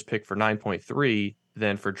at the first pick for 9.3,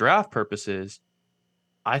 then for draft purposes,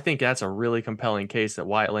 I think that's a really compelling case that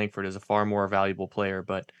Wyatt Langford is a far more valuable player.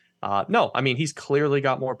 But no, I mean, he's clearly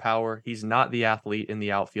got more power. He's not the athlete in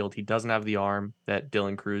the outfield. He doesn't have the arm that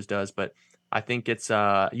Dylan Cruz does. But I think it's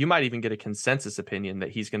you might even get a consensus opinion that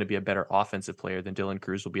he's going to be a better offensive player than Dylan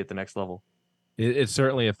Cruz will be at the next level. It's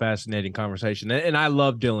certainly a fascinating conversation, and I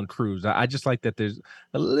love Dylan Cruz. I just like that there's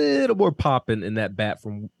a little more pop in that bat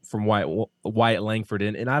from Wyatt Langford,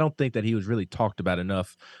 and I don't think that he was really talked about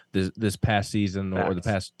enough this past season or the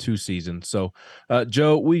past two seasons. So,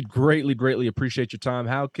 Joe, we greatly appreciate your time.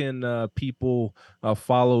 How can people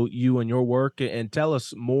follow you and your work, and tell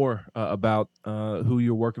us more about who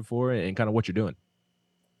you're working for and kind of what you're doing?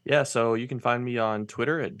 Yeah, so you can find me on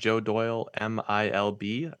Twitter at Joe Doyle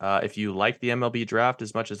MILB. If you like the MLB draft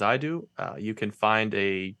as much as I do, you can find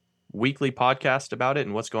a weekly podcast about it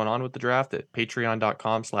and what's going on with the draft at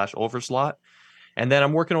patreon.com/overslot. And then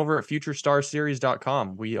I'm working over at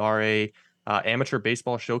futurestarseries.com. We are a amateur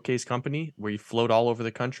baseball showcase company. We float all over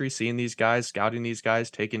the country, seeing these guys, scouting these guys,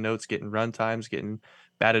 taking notes, getting run times, getting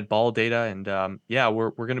batted ball data. And yeah, we're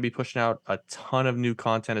going to be pushing out a ton of new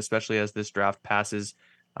content, especially as this draft passes.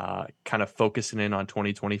 Kind of focusing in on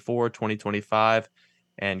 2024, 2025.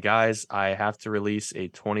 And guys, I have to release a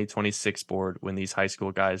 2026 board when these high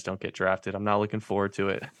school guys don't get drafted. I'm not looking forward to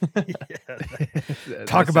it.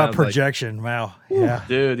 Talk about projection. Like, wow. Yeah.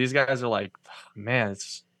 Dude, these guys are like, man,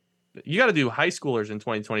 you got to do high schoolers in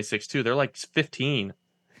 2026 too. They're like 15.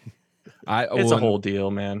 It's a whole deal,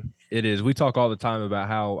 man. It is. We talk all the time about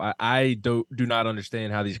how I do not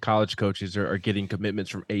understand how these college coaches are getting commitments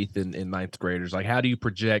from 8th and 9th graders. Like, how do you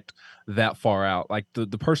project that far out? Like the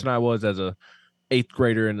person I was as a 8th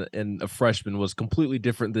grader and a freshman was completely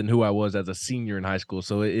different than who I was as a senior in high school.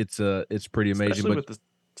 So it's pretty amazing.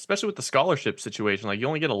 Especially with the scholarship situation, like you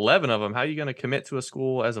only get 11 of them. How are you going to commit to a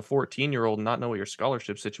school as a 14-year-old and not know what your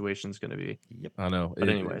scholarship situation is going to be? Yep, I know. But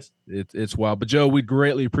anyways, it's wild. But Joe, we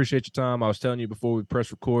greatly appreciate your time. I was telling you before we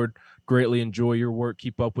press record, greatly enjoy your work.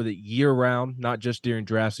 Keep up with it year round, not just during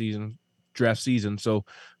draft season. So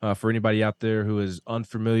for anybody out there who is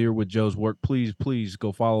unfamiliar with Joe's work, please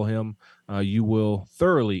go follow him. You will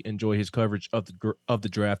thoroughly enjoy his coverage of the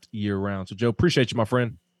draft year round. So Joe, appreciate you, my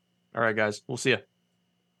friend. All right, guys, we'll see you.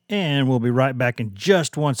 And we'll be right back in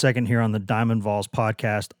just 1 second here on the Diamond Vols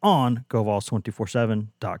podcast on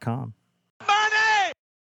GoVols247.com.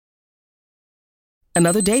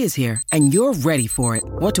 Another day is here, and you're ready for it.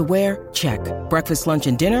 What to wear? Check. Breakfast, lunch,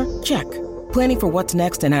 and dinner? Check. Planning for what's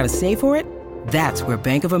next and how to save for it? That's where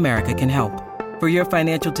Bank of America can help. For your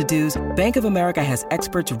financial to-dos, Bank of America has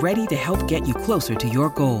experts ready to help get you closer to your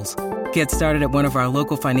goals. Get started at one of our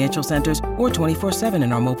local financial centers or 24/7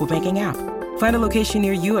 in our mobile banking app. Find a location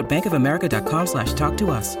near you at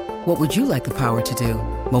bankofamerica.com/talktous. What would you like the power to do?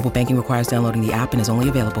 Mobile banking requires downloading the app and is only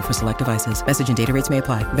available for select devices. Message and data rates may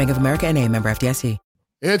apply. Bank of America N.A., member FDIC.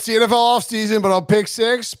 It's the NFL offseason, but on Pick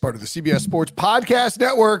Six, part of the CBS Sports Podcast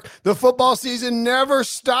Network, the football season never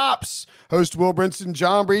stops. Host Will Brinson,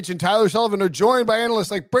 John Breach, and Tyler Sullivan are joined by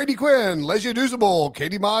analysts like Brady Quinn, Lesia Dusable,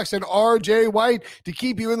 Katie Mox, and R.J. White to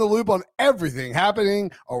keep you in the loop on everything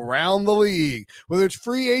happening around the league. Whether it's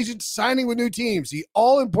free agents signing with new teams, the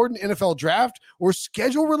all-important NFL draft, or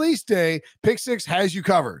schedule release day, Pick Six has you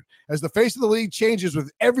covered. As the face of the league changes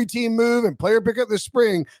with every team move and player pickup this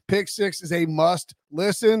spring, Pick Six is a must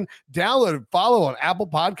listen. Download and follow on Apple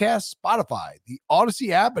Podcasts, Spotify, the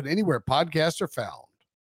Odyssey app, and anywhere podcasts are found.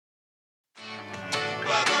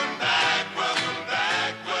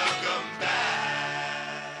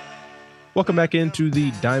 Welcome back into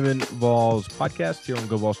the Diamond Vols podcast here on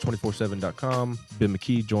GoVols247.com. Ben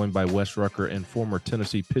McKee, joined by Wes Rucker and former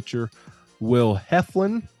Tennessee pitcher Will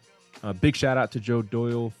Heflin. Big shout out to Joe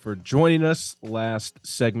Doyle for joining us last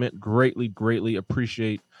segment. Greatly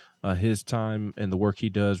appreciate his time and the work he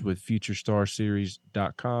does with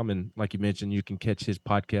FutureStarSeries.com. And like you mentioned, you can catch his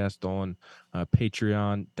podcast on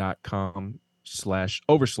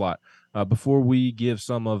patreon.com/overslot. Before we give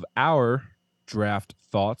some of our draft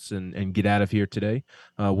thoughts and get out of here today.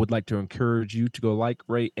 Would like to encourage you to go like,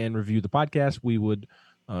 rate, and review the podcast. We would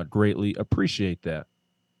greatly appreciate that.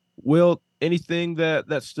 Will, anything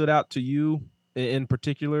that stood out to you in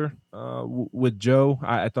particular with Joe?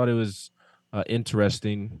 I thought it was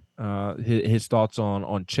interesting, his thoughts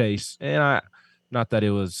on Chase. And not that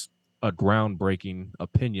it was a groundbreaking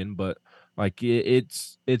opinion, but like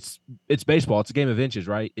it's baseball. It's a game of inches,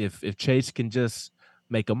 right? If Chase can just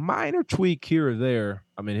make a minor tweak here or there,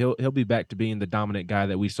 I mean, he'll be back to being the dominant guy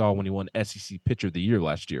that we saw when he won SEC Pitcher of the Year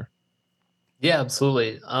last year. Yeah,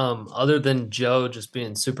 absolutely. Other than Joe just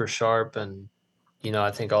being super sharp, and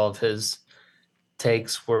I think all of his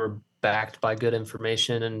takes were backed by good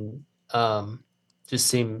information, and just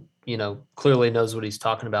seem clearly knows what he's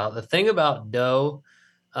talking about. The thing about Doe,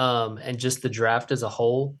 and just the draft as a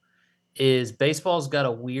whole, is baseball's got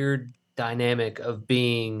a weird dynamic of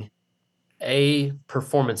being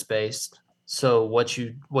performance based, so what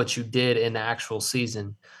you did in the actual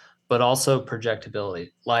season, but also projectability.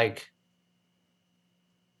 Like,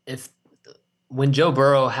 when Joe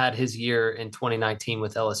Burrow had his year in 2019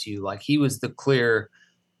 with LSU, like, he was the clear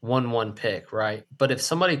 1-1 pick, right? But if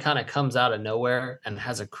somebody kind of comes out of nowhere and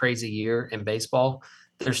has a crazy year in baseball,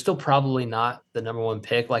 they're still probably not the number one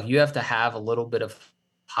pick. Like, you have to have a little bit of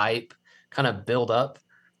hype kind of build up,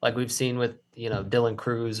 like we've seen with Dylan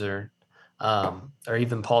Cruz or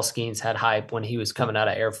even Paul Skeens had hype when he was coming out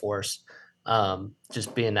of Air Force,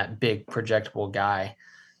 just being that big projectable guy.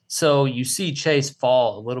 So you see Chase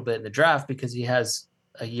fall a little bit in the draft because he has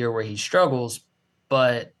a year where he struggles,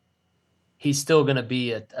 but he's still going to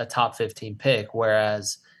be a top 15 pick.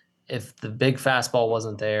 Whereas if the big fastball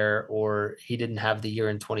wasn't there, or he didn't have the year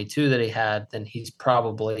in 22 that he had, then he's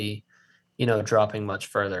probably, dropping much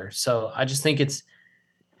further. So I just think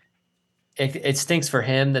it stinks for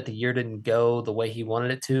him that the year didn't go the way he wanted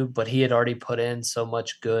it to, but he had already put in so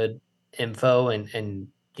much good info and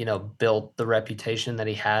built the reputation that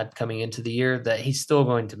he had coming into the year that he's still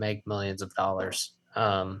going to make millions of dollars.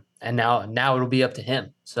 And now it'll be up to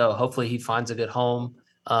him. So hopefully he finds a good home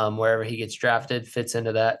wherever he gets drafted, fits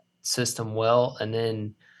into that system well, and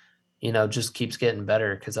then, just keeps getting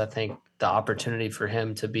better, because I think the opportunity for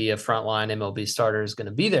him to be a frontline MLB starter is going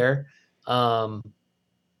to be there. And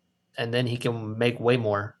then he can make way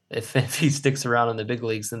more if he sticks around in the big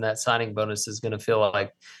leagues, then that signing bonus is going to feel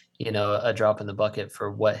like, a drop in the bucket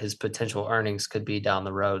for what his potential earnings could be down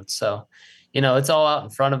the road. So, it's all out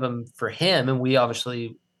in front of him for him. And we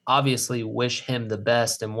obviously wish him the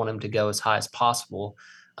best and want him to go as high as possible.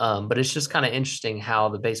 But it's just kind of interesting how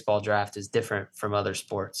the baseball draft is different from other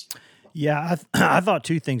sports. Yeah, I thought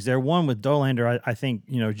two things there. One, with Dolander, I think,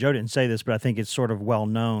 Joe didn't say this, but I think it's sort of well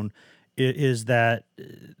known, is that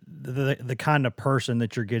the kind of person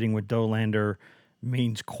that you're getting with Dolander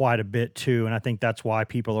means quite a bit too. And I think that's why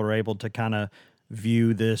people are able to kind of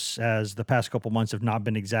view this as the past couple months have not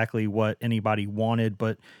been exactly what anybody wanted,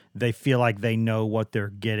 but they feel like they know what they're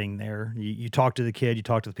getting there. You talk to the kid, you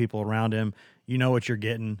talk to the people around him, you know what you're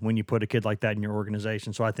getting when you put a kid like that in your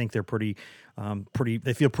organization. So I think they're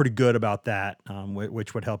they feel pretty good about that,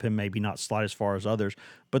 which would help him maybe not slide as far as others.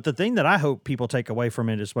 But the thing that I hope people take away from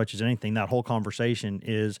it as much as anything, that whole conversation,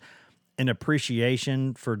 is an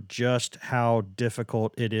appreciation for just how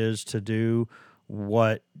difficult it is to do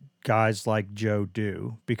what guys like Joe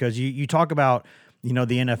do. Because you talk about, the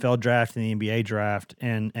NFL draft and the NBA draft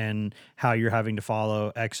and how you're having to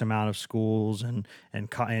follow X amount of schools and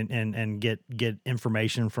get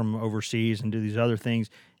information from overseas and do these other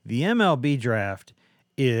things. The MLB draft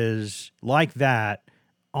is like that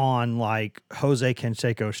on like Jose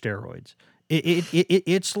Canseco steroids.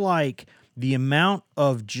 It's like the amount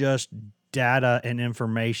of just data and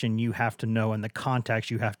information you have to know and the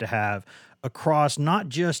contacts you have to have across not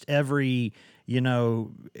just every,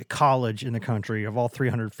 college in the country of all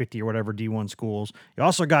 350 or whatever D1 schools. You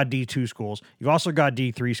also got D2 schools. You've also got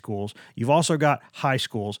D3 schools. You've also got high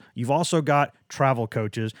schools. You've also got travel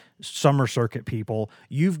coaches, summer circuit people.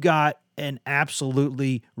 You've got an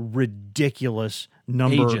absolutely ridiculous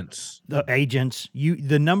number the agents,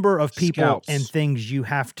 the number of people Scouts and things you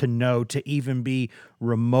have to know to even be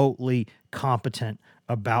remotely competent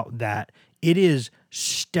about that. It is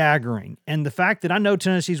staggering. And the fact that I know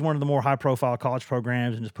Tennessee's one of the more high-profile college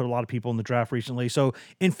programs and has put a lot of people in the draft recently. So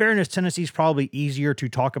in fairness, Tennessee's probably easier to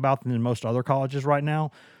talk about than most other colleges right now.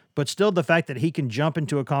 But still, the fact that he can jump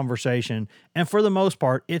into a conversation, and for the most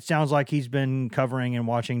part, it sounds like he's been covering and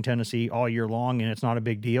watching Tennessee all year long, and it's not a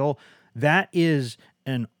big deal. That is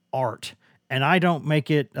an art. And I don't make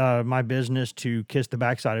it my business to kiss the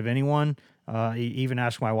backside of anyone. Even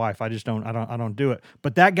ask my wife. I don't do it.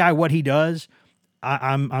 But that guy, what he does,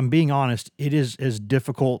 I'm being honest. It is as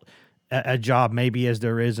difficult a job maybe as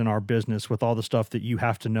there is in our business with all the stuff that you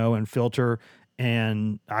have to know and filter.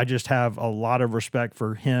 And I just have a lot of respect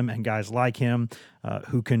for him and guys like him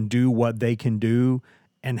who can do what they can do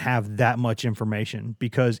and have that much information,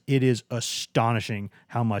 because it is astonishing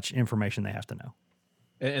how much information they have to know.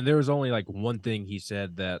 And there was only like one thing he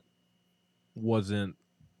said that wasn't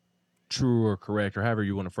true or correct, or however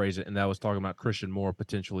you want to phrase it, and that was talking about Christian Moore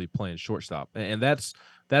potentially playing shortstop. And that's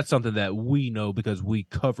something that we know because we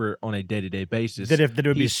cover it on a day-to-day basis. That it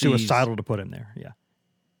would be suicidal to put him there. Yeah.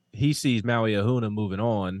 He sees Maui Ahuna moving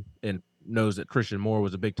on and knows that Christian Moore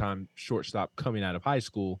was a big-time shortstop coming out of high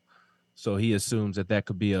school. So he assumes that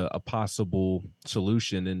could be a possible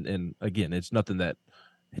solution. And again, it's nothing that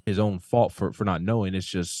his own fault for not knowing. It's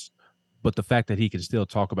just, but the fact that he can still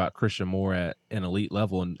talk about Christian Moore at an elite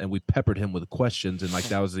level, and we peppered him with questions, and like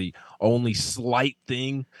that was the only slight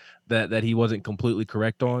thing that he wasn't completely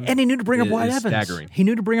correct on. And he knew to bring up White Evans. Staggering. He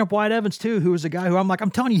knew to bring up White Evans too, who was a guy who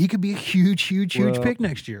I'm telling you, he could be a huge pick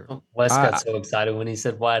next year. Wes got so excited when he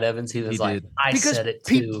said White Evans. He was like, "I said it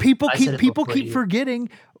too." People keep forgetting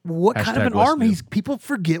what kind of an arm he's. People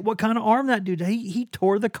forget what kind of arm that dude. He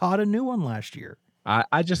tore the caught a new one last year.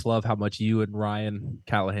 I just love how much you and Ryan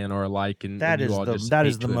Callahan are alike, and that is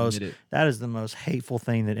the most hateful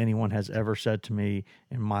thing that anyone has ever said to me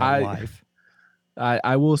in my life.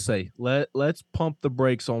 I will say, let's pump the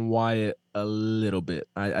brakes on Wyatt a little bit.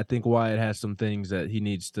 I think Wyatt has some things that he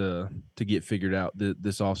needs to get figured out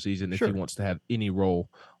this offseason if he wants to have any role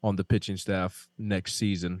on the pitching staff next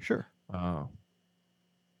season. Sure.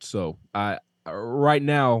 So right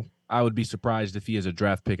now, I would be surprised if he is a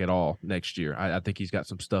draft pick at all next year. I think he's got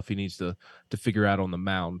some stuff he needs to figure out on the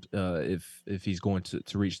mound if he's going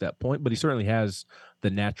to reach that point. But he certainly has the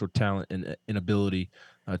natural talent and ability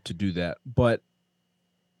to do that.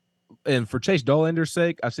 And for Chase Dolander's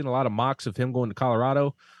sake, I've seen a lot of mocks of him going to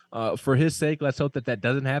Colorado. For his sake, let's hope that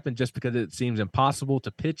doesn't happen, just because it seems impossible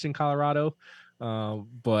to pitch in Colorado.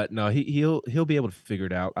 But no, he'll be able to figure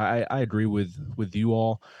it out. I agree with you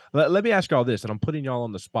all. Let me ask y'all this, and I'm putting y'all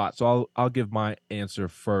on the spot, so I'll give my answer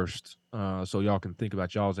first, so y'all can think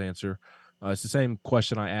about y'all's answer. It's the same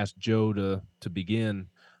question I asked Joe to begin.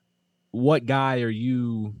 What guy are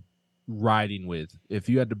you riding with? If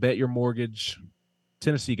you had to bet your mortgage,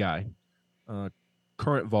 Tennessee guy,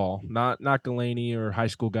 current Vol, not Galaney or high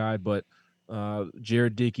school guy, but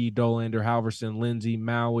Jared Dickey, Dolander, Halverson, Lindsey,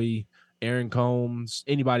 Maui, Aaron Combs,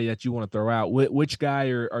 anybody that you want to throw out. Which guy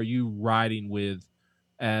are you riding with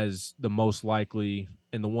as the most likely,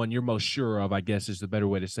 and the one you're most sure of, I guess is the better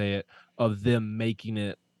way to say it, of them making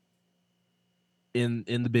it in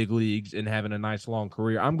the big leagues and having a nice long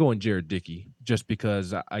career? I'm going Jared Dickey, just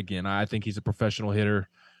because, again, I think he's a professional hitter.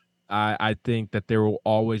 I think that there will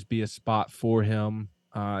always be a spot for him.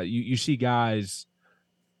 You see guys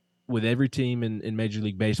with every team in Major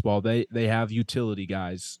League Baseball, they have utility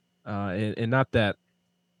guys. And not that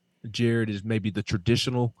Jared is maybe the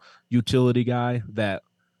traditional utility guy that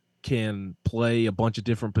can play a bunch of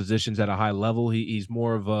different positions at a high level. He's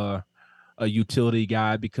more of a utility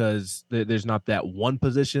guy because there's not that one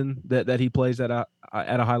position that he plays at a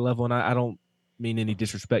high level. And I don't mean any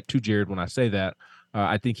disrespect to Jared when I say that.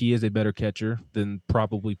 I think he is a better catcher than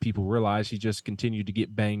probably people realize. He just continued to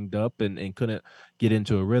get banged up and couldn't get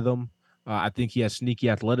into a rhythm. I think he has sneaky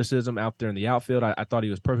athleticism out there in the outfield. I thought he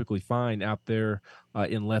was perfectly fine out there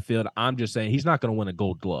in left field. I'm just saying he's not going to win a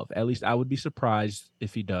Gold Glove. At least I would be surprised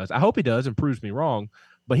if he does. I hope he does and proves me wrong,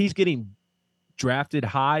 but he's getting drafted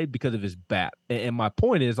high because of his bat. And my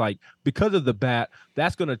point is, like, because of the bat,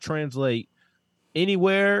 that's going to translate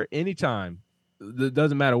anywhere, anytime. It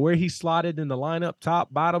doesn't matter where he's slotted in the lineup,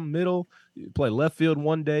 top, bottom, middle. Play left field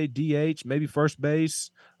one day, DH, maybe first base.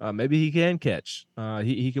 Maybe he can catch.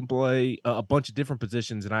 He can play a bunch of different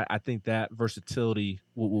positions, and I think that versatility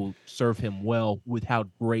will serve him well with how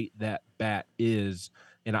great that bat is.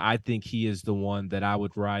 And I think he is the one that I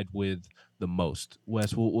would ride with the most.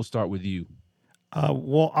 Wes, we'll start with you.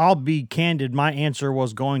 Well, I'll be candid. My answer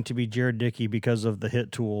was going to be Jared Dickey because of the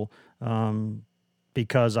hit tool.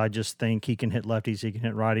 Because I just think he can hit lefties, he can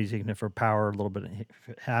hit righties, he can hit for power, a little bit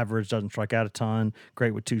average, doesn't strike out a ton,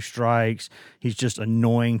 great with 2 strikes. He's just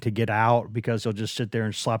annoying to get out because he'll just sit there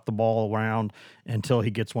and slap the ball around until he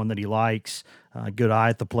gets one that he likes. Good eye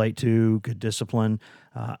at the plate too, good discipline.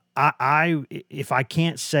 If I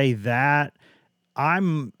can't say that,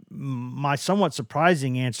 my somewhat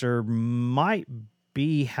surprising answer might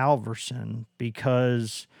be Halverson,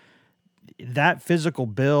 because that physical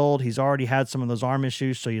build, he's already had some of those arm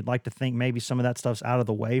issues, so you'd like to think maybe some of that stuff's out of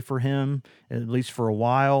the way for him, at least for a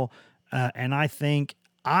while. And I think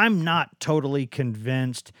I'm not totally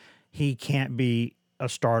convinced he can't be a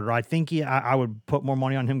starter. I think I would put more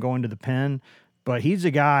money on him going to the pen, but he's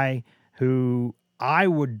a guy who I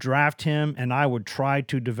would draft him and I would try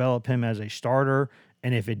to develop him as a starter.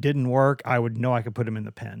 And if it didn't work, I would know I could put him in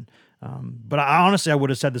the pen. But I honestly would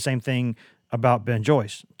have said the same thing about Ben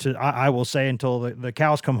Joyce. I will say until the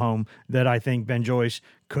cows come home that I think Ben Joyce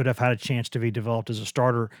could have had a chance to be developed as a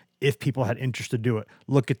starter if people had interest to do it.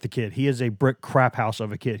 Look at the kid. He is a brick crap house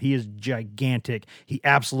of a kid. He is gigantic. He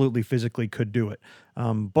absolutely physically could do it.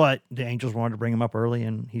 But the Angels wanted to bring him up early,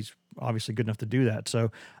 and he's obviously good enough to do that.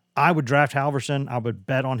 So I would draft Halverson. I would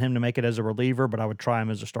bet on him to make it as a reliever, but I would try him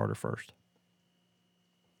as a starter first.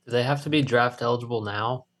 Do they have to be draft eligible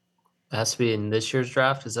now? It has to be in this year's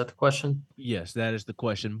draft. Is that the question? Yes, that is the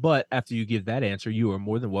question. But after you give that answer, you are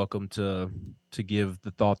more than welcome to give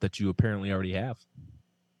the thought that you apparently already have.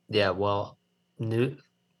 Yeah, well,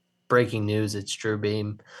 breaking news, it's Drew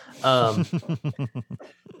Beam. Drew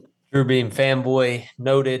Beam fanboy,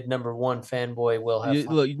 noted number one fanboy, Will Heflin.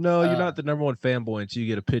 Look, no, you're not the number one fanboy until you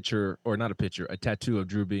get a picture, or not a picture, a tattoo of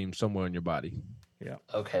Drew Beam somewhere on your body. Yeah.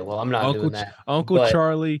 Okay, well, I'm not doing that. Uncle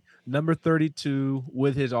Charlie, number 32,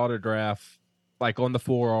 with his autograph, like on the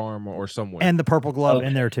forearm or somewhere. And the purple glove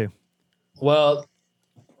in there too. Well,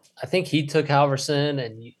 I think he took Halverson,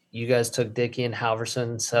 and you guys took Dickey and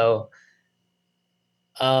Halverson. So,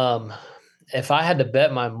 if I had to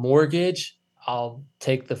bet my mortgage, I'll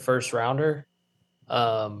take the first rounder.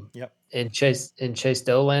 In Chase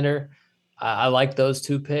Dollander. I like those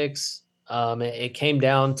two picks. It came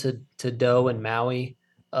down to Doe and Maui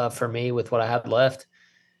for me with what I had left.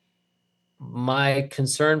 My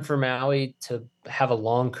concern for Maui to have a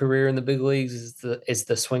long career in the big leagues is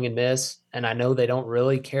the swing and miss. And I know they don't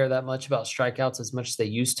really care that much about strikeouts as much as they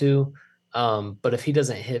used to. But if he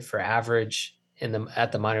doesn't hit for average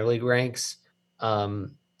at the minor league ranks,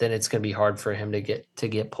 then it's going to be hard for him to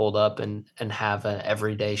get pulled up and have an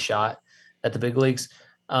everyday shot at the big leagues.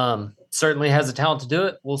 Certainly has the talent to do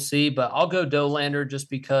it. We'll see, but I'll go Dollander just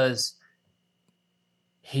because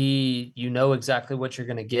you know exactly what you're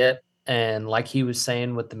going to get. And like he was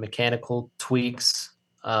saying with the mechanical tweaks,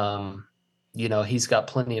 he's got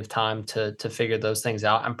plenty of time to figure those things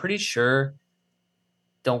out. I'm pretty sure,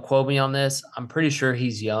 don't quote me on this, I'm pretty sure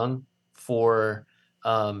he's young for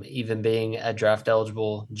even being a draft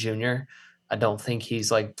eligible junior. I don't think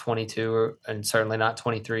he's like 22 and certainly not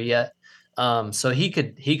 23 yet. So he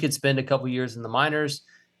could spend a couple years in the minors,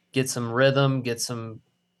 get some rhythm, get some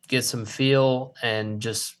feel, and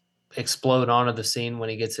just explode onto the scene when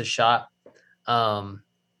he gets his shot. So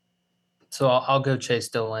I'll go Chase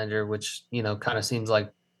Dollander, which kind of seems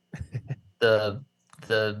like the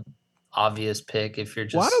obvious pick if you're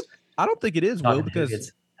just. Well, I don't think it is, Will,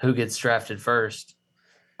 because who gets drafted first.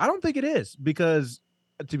 I don't think it is because,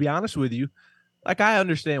 to be honest with you, like I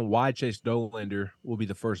understand why Chase Dollander will be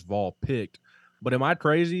the first Vol picked, but am I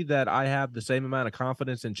crazy that I have the same amount of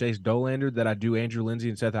confidence in Chase Dollander that I do Andrew Lindsay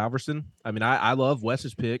and Seth Halverson? I mean, I love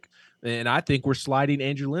Wes's pick, and I think we're sliding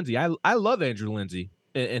Andrew Lindsay. I love Andrew Lindsay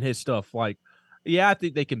and his stuff. Like, yeah, I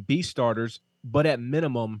think they can be starters, but at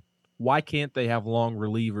minimum, why can't they have long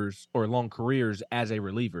relievers or long careers as a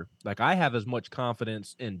reliever? Like, I have as much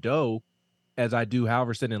confidence in Doe as I do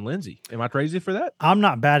Halverson and Lindsay. Am I crazy for that? I'm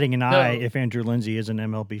not batting an eye if Andrew Lindsay is an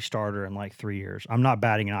MLB starter in like 3 years. I'm not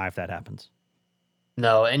batting an eye if that happens.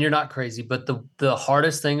 No, and you're not crazy. But the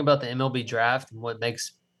hardest thing about the MLB draft and what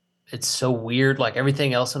makes it so weird, like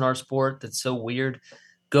everything else in our sport that's so weird,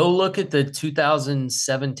 go look at the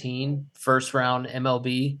 2017 first round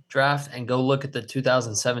MLB draft and go look at the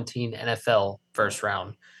 2017 NFL first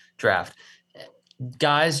round draft.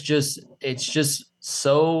 Guys, it's just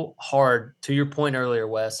so hard, to your point earlier,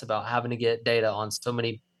 Wes, about having to get data on so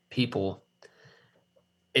many people.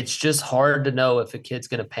 It's just hard to know if a kid's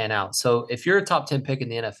going to pan out. So if you're a top 10 pick in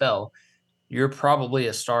the NFL, you're probably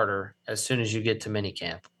a starter as soon as you get to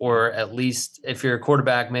minicamp, or at least if you're a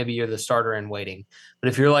quarterback, maybe you're the starter in waiting. But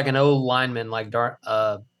if you're like an O lineman, like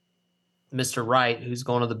Mr. Wright, who's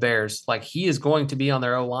going to the Bears, like he is going to be on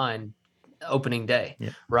their O line opening day,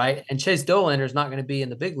 right? And Chase Dollander is not going to be in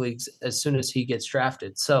the big leagues as soon as he gets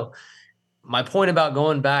drafted. So my point about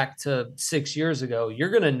going back to 6 years ago, you're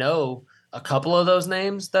going to know a couple of those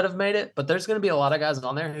names that have made it, but there's going to be a lot of guys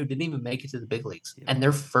on there who didn't even make it to the big leagues, and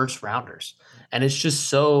they're first rounders. And it's just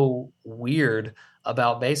so weird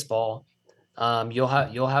about baseball. You'll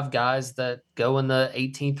have guys that go in the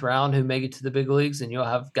 18th round who make it to the big leagues, and you'll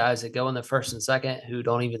have guys that go in the first and second who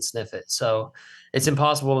don't even sniff it. So it's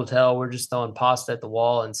impossible to tell. We're just throwing pasta at the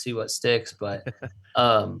wall and see what sticks. But,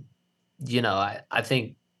 I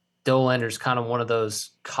think Dolander's kind of one of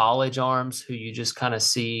those college arms who you just kind of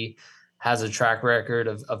see has a track record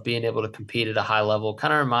of being able to compete at a high level.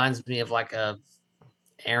 Kind of reminds me of like a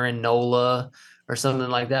Aaron Nola or something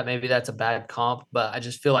like that. Maybe that's a bad comp, but I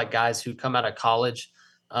just feel like guys who come out of college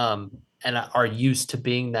and are used to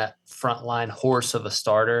being that frontline horse of a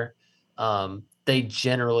starter, they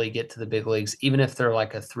generally get to the big leagues, even if they're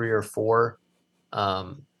like a 3 or 4.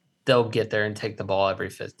 They'll get there and take the ball every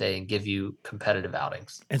 5th day and give you competitive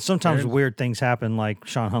outings. And sometimes weird things happen, like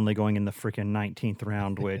Sean Hunley going in the freaking 19th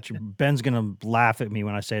round, which Ben's going to laugh at me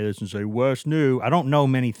when I say this and say, Wes knew. I don't know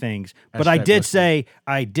many things, but I did say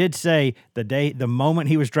the moment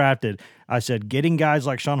he was drafted, I said, getting guys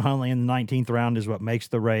like Sean Hunley in the 19th round is what makes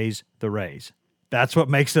the Rays the Rays. That's what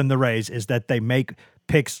makes them the Rays, is that they make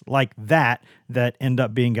picks like that end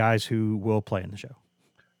up being guys who will play in the show.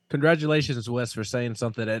 Congratulations, Wes, for saying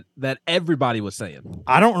something that everybody was saying.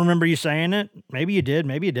 I don't remember you saying it. Maybe you did.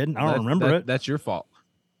 Maybe you didn't. I don't remember it. That's your fault.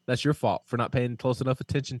 That's your fault for not paying close enough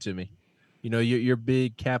attention to me. You know, you're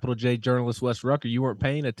big capital J journalist Wes Rucker. You weren't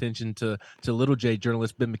paying attention to little J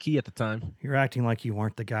journalist Ben McKee at the time. You're acting like you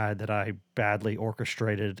weren't the guy that I badly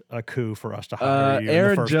orchestrated a coup for us to hire you Aaron in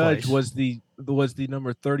the first Judge place. was the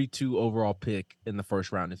number 32 overall pick in the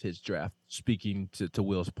first round of his draft. Speaking to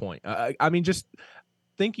Will's point, I mean, just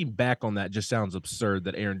thinking back on that just sounds absurd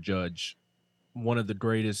that Aaron Judge, one of the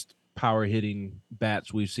greatest power hitting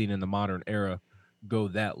bats we've seen in the modern era, go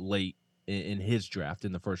that late in his draft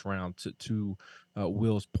in the first round. To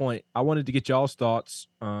Will's point, I wanted to get y'all's thoughts.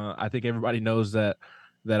 I think everybody knows that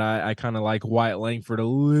I kind of like Wyatt Langford a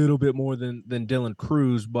little bit more than Dylan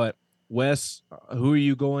Cruz, but Wes, who are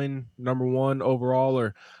you going number 1 overall?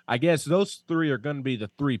 Or I guess those 3 are going to be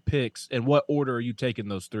the 3 picks. In what order are you taking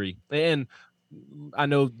those 3? And I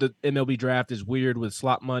know the MLB draft is weird with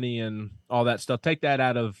slot money and all that stuff. Take that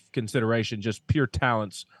out of consideration, just pure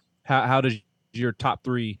talents. How does your top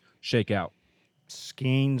 3 shake out?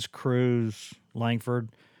 Skeens, Cruz, Langford.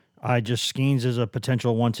 Skeens is a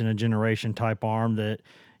potential once-in-a-generation type arm that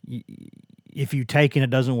if you take and it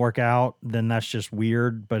doesn't work out, then that's just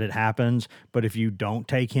weird, but it happens. But if you don't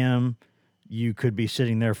take him, you could be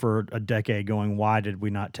sitting there for a decade going, why did we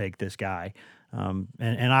not take this guy?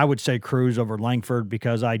 And I would say Cruz over Langford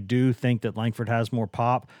because I do think that Langford has more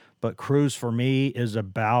pop, but Cruz for me is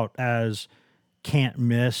about as can't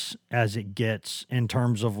miss as it gets in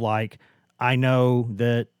terms of like, I know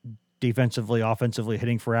that defensively, offensively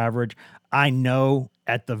hitting for average. I know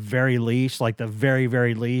at the very least, like the very,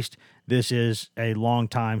 very least, this is a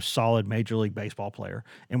long-time solid Major League Baseball player.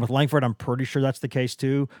 And with Langford, I'm pretty sure that's the case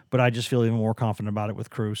too, but I just feel even more confident about it with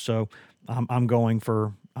Cruz. So I'm going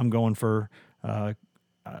for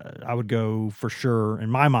I would go for sure, in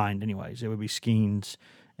my mind anyways, it would be Skeens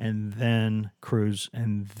and then Cruz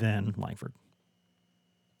and then Langford.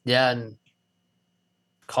 Yeah, and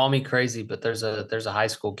call me crazy, but there's a high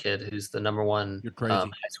school kid who's the number 1 high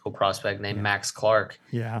school prospect named Max Clark.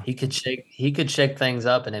 Yeah. He could shake things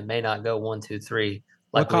up and it may not go 1, 2, 3.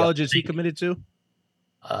 What college is he committed to?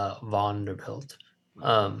 Vanderbilt.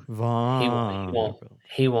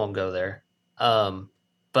 He won't go there.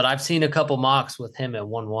 But I've seen a couple mocks with him at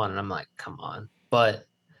 1-1, and I'm like, come on. But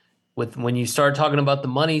when you start talking about the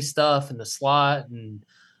money stuff and the slot and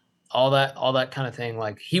all that kind of thing,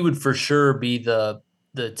 like he would for sure be the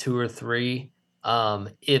 2 or 3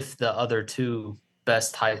 if the other 2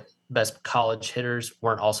 best college hitters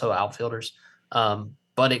weren't also outfielders.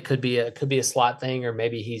 But it could be a slot thing, or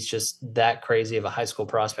maybe he's just that crazy of a high school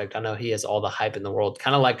prospect. I know he has all the hype in the world,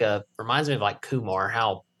 kind of like reminds me of like Kumar,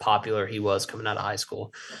 how popular he was coming out of high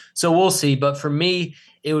school. So we'll see. But for me,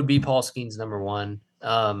 it would be Paul Skeens number 1.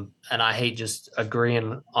 And I hate just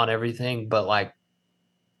agreeing on everything, but like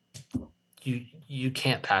you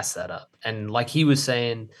can't pass that up. And like he was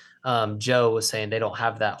saying, Joe was saying they don't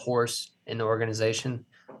have that horse in the organization.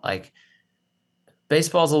 Like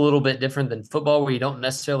baseball's a little bit different than football, where you don't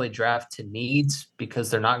necessarily draft to needs because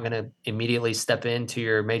they're not going to immediately step into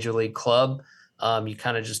your major league club. You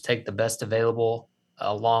kind of just take the best available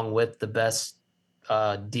along with the best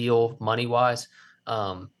deal money-wise.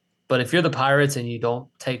 But if you're the Pirates and you don't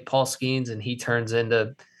take Paul Skeens and he turns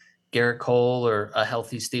into Garrett Cole or a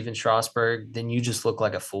healthy Steven Strasburg, then you just look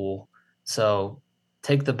like a fool. So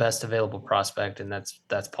take the best available prospect, and that's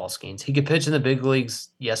Paul Skeens. He could pitch in the big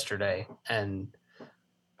leagues yesterday, and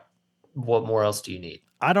what more else do you need?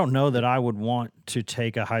 I don't know that I would want to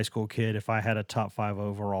take a high school kid if I had a top 5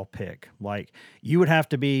 overall pick. Like, you would have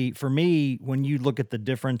to be, for me, when you look at the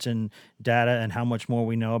difference in data and how much more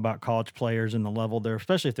we know about college players and the level they're,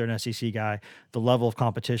 especially if they're an SEC guy, the level of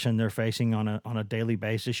competition they're facing on a daily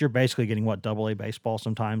basis, you're basically getting AA baseball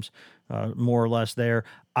sometimes, more or less there.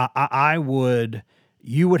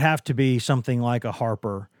 You would have to be something like a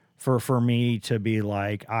Harper for me to be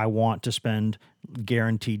like, I want to spend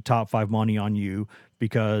guaranteed top 5 money on you,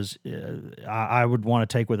 because I would want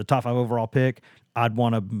to take with a top 5 overall pick. I'd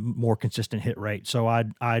want a more consistent hit rate. So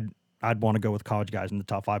I'd want to go with college guys in the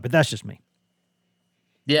top 5, but that's just me.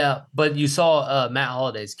 Yeah. But you saw Matt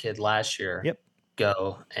Holliday's kid last year. Yep.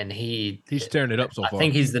 Go, and he's tearing it up so far. I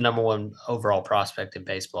think he's the number 1 overall prospect in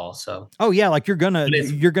baseball. So like you're gonna when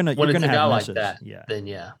it's a guy like misses. that, yeah. then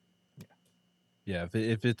yeah.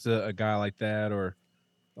 If it's a guy like that, or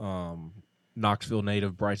Knoxville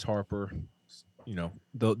native Bryce Harper,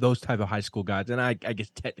 those type of high school guys, and I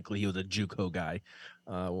guess technically he was a JUCO guy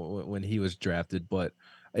when he was drafted, but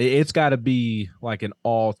it's got to be like an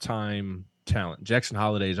all-time talent. Jackson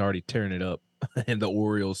Holliday is already tearing it up in the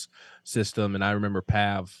Orioles system, and I remember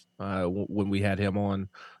Pav when we had him on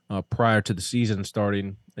prior to the season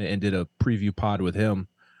starting and did a preview pod with him.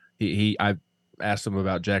 I asked him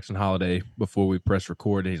about Jackson Holliday before we press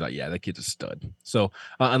record, and he's like, yeah, that kid's a stud. So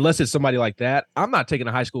unless it's somebody like that, I'm not taking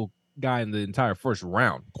a high school guy in the entire first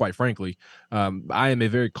round, quite frankly. I am a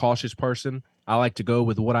very cautious person. I like to go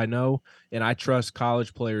with what I know, and I trust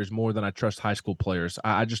college players more than I trust high school players.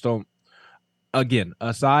 I just don't. Again,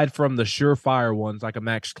 aside from the surefire ones like a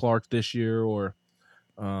Max Clark this year, or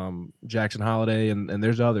Jackson Holliday, and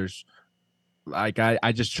there's others, like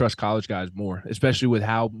I just trust college guys more, especially with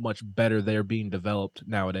how much better they're being developed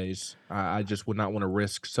nowadays. I just would not want to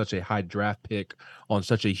risk such a high draft pick on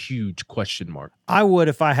such a huge question mark. I would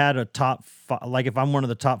if I had a top 5, like if I'm one of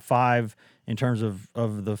the top 5 in terms of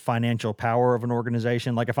the financial power of an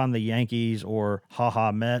organization, like if I'm the Yankees or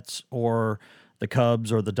Mets or the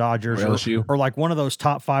Cubs or the Dodgers or like one of those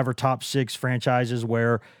top 5 or top 6 franchises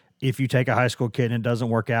where if you take a high school kid and it doesn't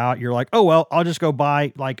work out, you're like, oh, well, I'll just go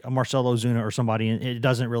buy like a Marcelo Zuna or somebody, and it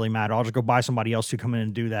doesn't really matter. I'll just go buy somebody else to come in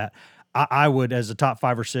and do that. I would, as a top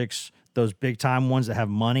 5 or 6, those big time ones that have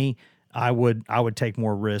money, I would take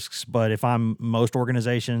more risks. But if I'm most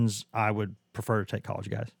organizations, I would prefer to take college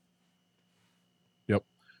guys. Yep.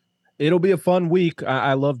 It'll be a fun week.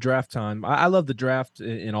 I love draft time. I love the draft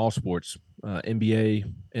in all sports, NBA,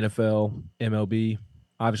 NFL, MLB.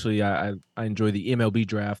 Obviously, I enjoy the MLB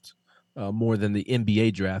draft more than the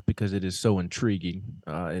NBA draft because it is so intriguing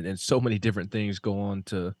and so many different things go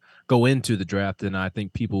into the draft than I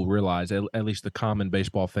think people realize, at least the common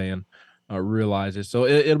baseball fan realizes. So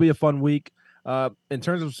it'll be a fun week. In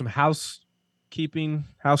terms of some house cleaning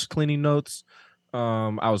notes,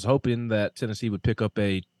 I was hoping that Tennessee would pick up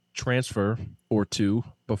a transfer or two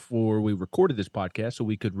before we recorded this podcast so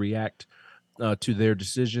we could react to their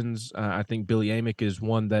decisions. I think Billy Amick is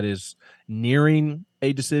one that is nearing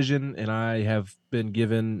a decision, and I have been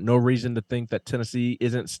given no reason to think that Tennessee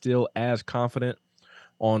isn't still as confident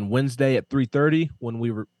on Wednesday at 3:30 when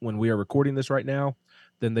we are recording this right now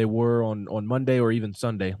than they were on Monday or even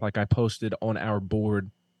Sunday, like I posted on our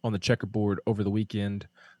board on the checkerboard over the weekend,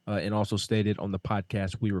 and also stated on the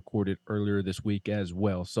podcast we recorded earlier this week as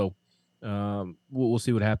well. So we'll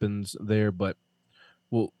see what happens there, but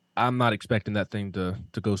I'm not expecting that thing to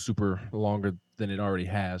go super longer than it already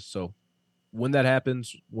has. So when that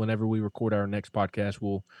happens, whenever we record our next podcast,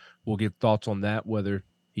 we'll give thoughts on that, whether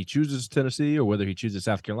he chooses Tennessee or whether he chooses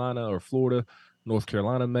South Carolina or Florida. North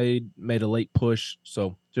Carolina made a late push.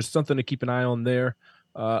 So just something to keep an eye on there.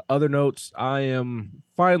 Other notes, I am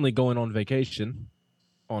finally going on vacation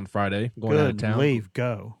on Friday, going out of town. Leave,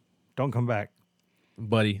 go. Don't come back.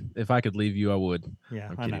 Buddy, if I could leave you, I would.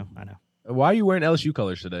 Yeah, I know. Why are you wearing LSU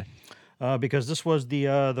colors today? Because this was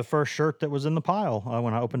the first shirt that was in the pile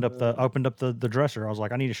when I opened up the dresser. I was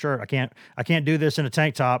like, I need a shirt. I can't do this in a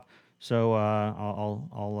tank top. So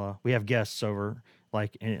I'll we have guests over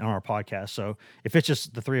like on our podcast. So if it's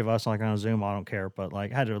just the 3 of us like on Zoom, I don't care. But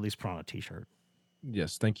like I had to at least put on a t-shirt.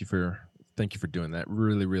 Yes, thank you for doing that.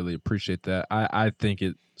 Really, really appreciate that. I think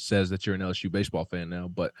it says that you're an LSU baseball fan now,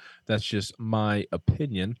 but that's just my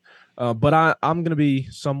opinion. But I'm going to be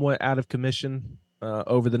somewhat out of commission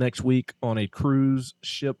over the next week on a cruise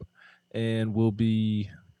ship, and we'll be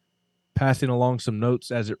passing along some notes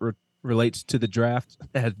as it relates to the draft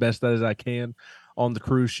as best as I can on the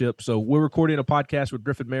cruise ship. So we're recording a podcast with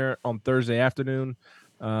Griffin Merritt on Thursday afternoon,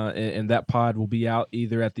 and that pod will be out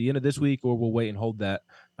either at the end of this week or we'll wait and hold that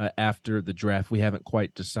after the draft. We haven't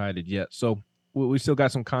quite decided yet. So we still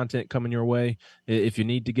got some content coming your way. If you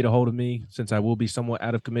need to get a hold of me, since I will be somewhat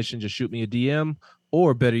out of commission, just shoot me a DM,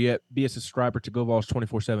 or better yet, be a subscriber to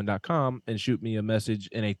GoVols247.com and shoot me a message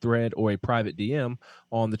in a thread or a private DM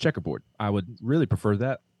on the checkerboard. I would really prefer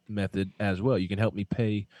that method as well. You can help me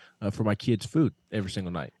pay for my kids' food every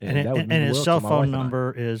single night. And his cell phone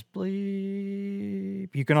number is bleep.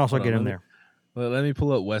 You can also get him there. Well, let me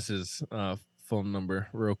pull up Wes's phone number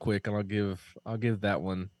real quick, and I'll give that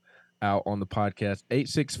one out on the podcast.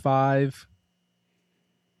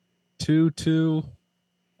 865-22.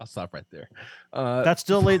 I'll stop right there. That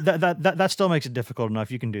still makes it difficult enough.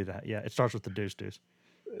 You can do that. Yeah, it starts with the deuce.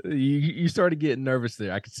 You started getting nervous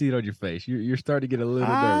there. I could see it on your face. You're starting to get a little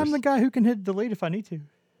nervous. I'm the guy who can hit delete if I need to.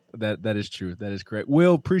 That is true. That is correct.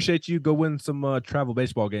 Will, appreciate you. Go win some travel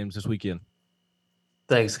baseball games this weekend.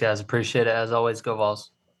 Thanks, guys. Appreciate it. As always, go Vols.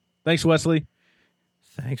 Thanks, Wesley.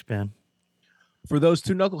 Thanks, Ben. For those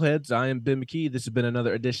two knuckleheads, I am Ben McKee. This has been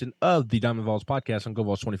another edition of the Diamond Vols podcast on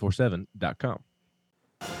GoVols247.com.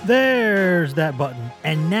 There's that button.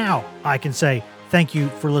 And now I can say thank you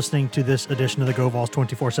for listening to this edition of the Go Vols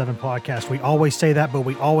 24/7 podcast. We always say that, but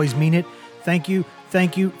we always mean it. Thank you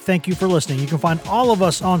for listening. You can find all of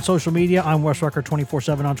us on social media. I'm Wes Rucker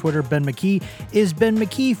 24/7 on Twitter. Ben McKee is Ben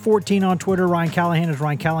McKee 14 on Twitter. Ryan Callahan is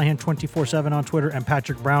Ryan Callahan 24/7 on Twitter. And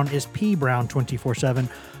Patrick Brown is P Brown 24/7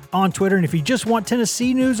 on Twitter. And if you just want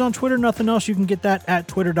Tennessee news on Twitter, nothing else, you can get that at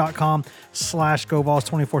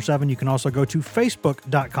twitter.com/GoVols247. You can also go to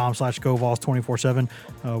facebook.com/GoVols247,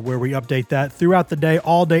 where we update that throughout the day,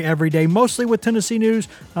 all day, every day, mostly with Tennessee news,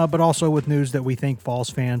 but also with news that we think Vols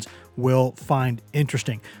fans will find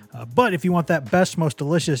interesting. But if you want that best, most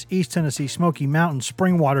delicious East Tennessee Smoky Mountain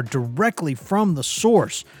spring water directly from the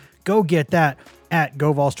source, go get that at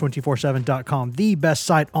GoVols247.com, the best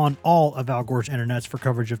site on all of Al Gore's internets for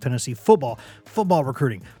coverage of Tennessee football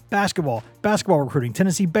recruiting, basketball recruiting,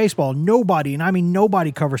 Tennessee baseball. Nobody, and I mean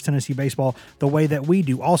nobody, covers Tennessee baseball the way that we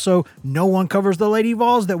do. Also, no one covers the Lady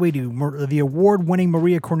Vols that we do. The award-winning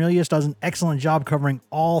Maria Cornelius does an excellent job covering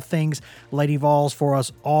all things Lady Vols for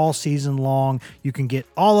us all season long. You can get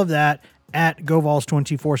all of that at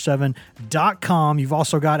GoVols247.com. You've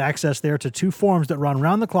also got access there to two forums that run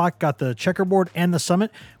around the clock. Got the Checkerboard and the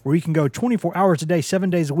Summit, where you can go 24 hours a day, 7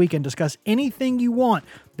 days a week, and discuss anything you want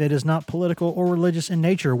that is not political or religious in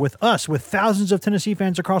nature with us, with thousands of Tennessee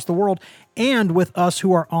fans across the world, and with us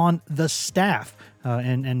who are on the staff.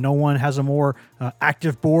 And no one has a more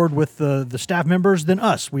active board with the staff members than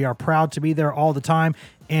us. We are proud to be there all the time,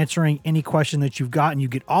 answering any question that you've got, and you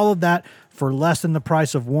get all of that for less than the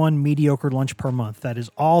price of one mediocre lunch per month. That is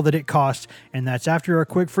all that it costs, and that's after a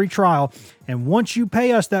quick free trial. And once you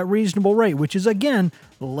pay us that reasonable rate, which is, again,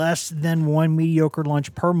 less than one mediocre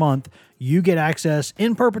lunch per month, you get access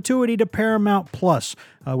in perpetuity to Paramount Plus,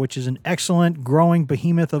 which is an excellent growing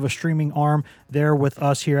behemoth of a streaming arm there with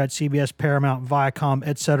us here at CBS, Paramount, Viacom,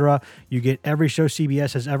 etc. You get every show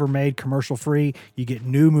CBS has ever made commercial free. You get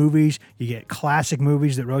new movies. You get classic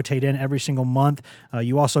movies that rotate in every single month.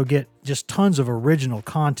 You also get just tons of original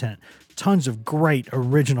content, tons of great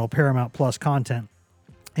original Paramount Plus content.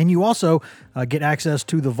 And you also get access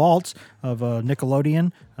to the vaults of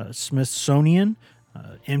Nickelodeon, Smithsonian,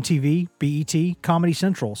 MTV, BET, Comedy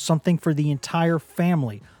Central, something for the entire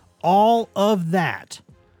family. All of that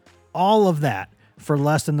for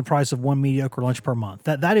less than the price of one mediocre lunch per month.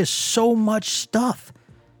 That is so much stuff.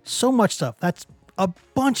 So much stuff. That's a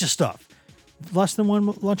bunch of stuff. Less than one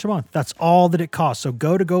lunch a month. That's all that it costs. So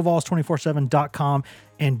go to GoVols247.com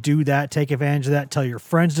and do that. Take advantage of that. Tell your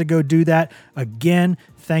friends to go do that. Again,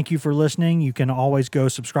 thank you for listening. You can always go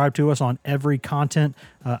subscribe to us on every content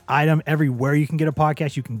item. Everywhere you can get a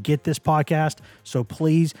podcast, you can get this podcast. So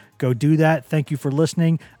please go do that. Thank you for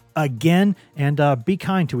listening again. And be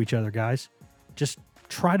kind to each other, guys. Just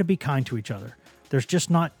try to be kind to each other. There's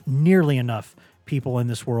just not nearly enough people in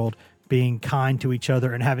this world being kind to each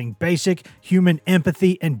other and having basic human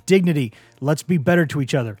empathy and dignity. Let's be better to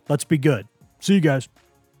each other. Let's be good. See you guys.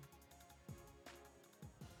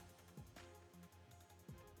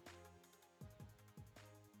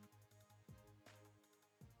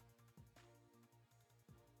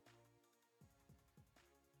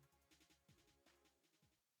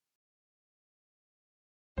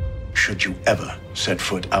 Should you ever set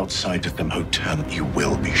foot outside of the hotel, you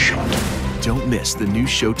will be shot. Don't miss the new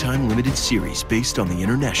Showtime limited series based on the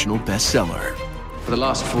international bestseller. For the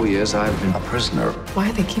last 4 years, I've been a prisoner. Why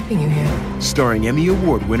are they keeping you here? Starring Emmy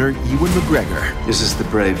Award winner Ewan McGregor. This is the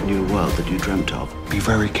brave new world that you dreamt of. Be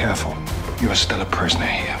very careful. You are still a prisoner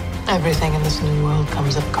here. Everything in this new world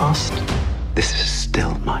comes at cost. This is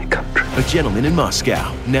still my country. A Gentleman in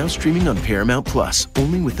Moscow, now streaming on Paramount Plus,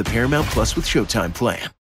 only with the Paramount Plus with Showtime plan.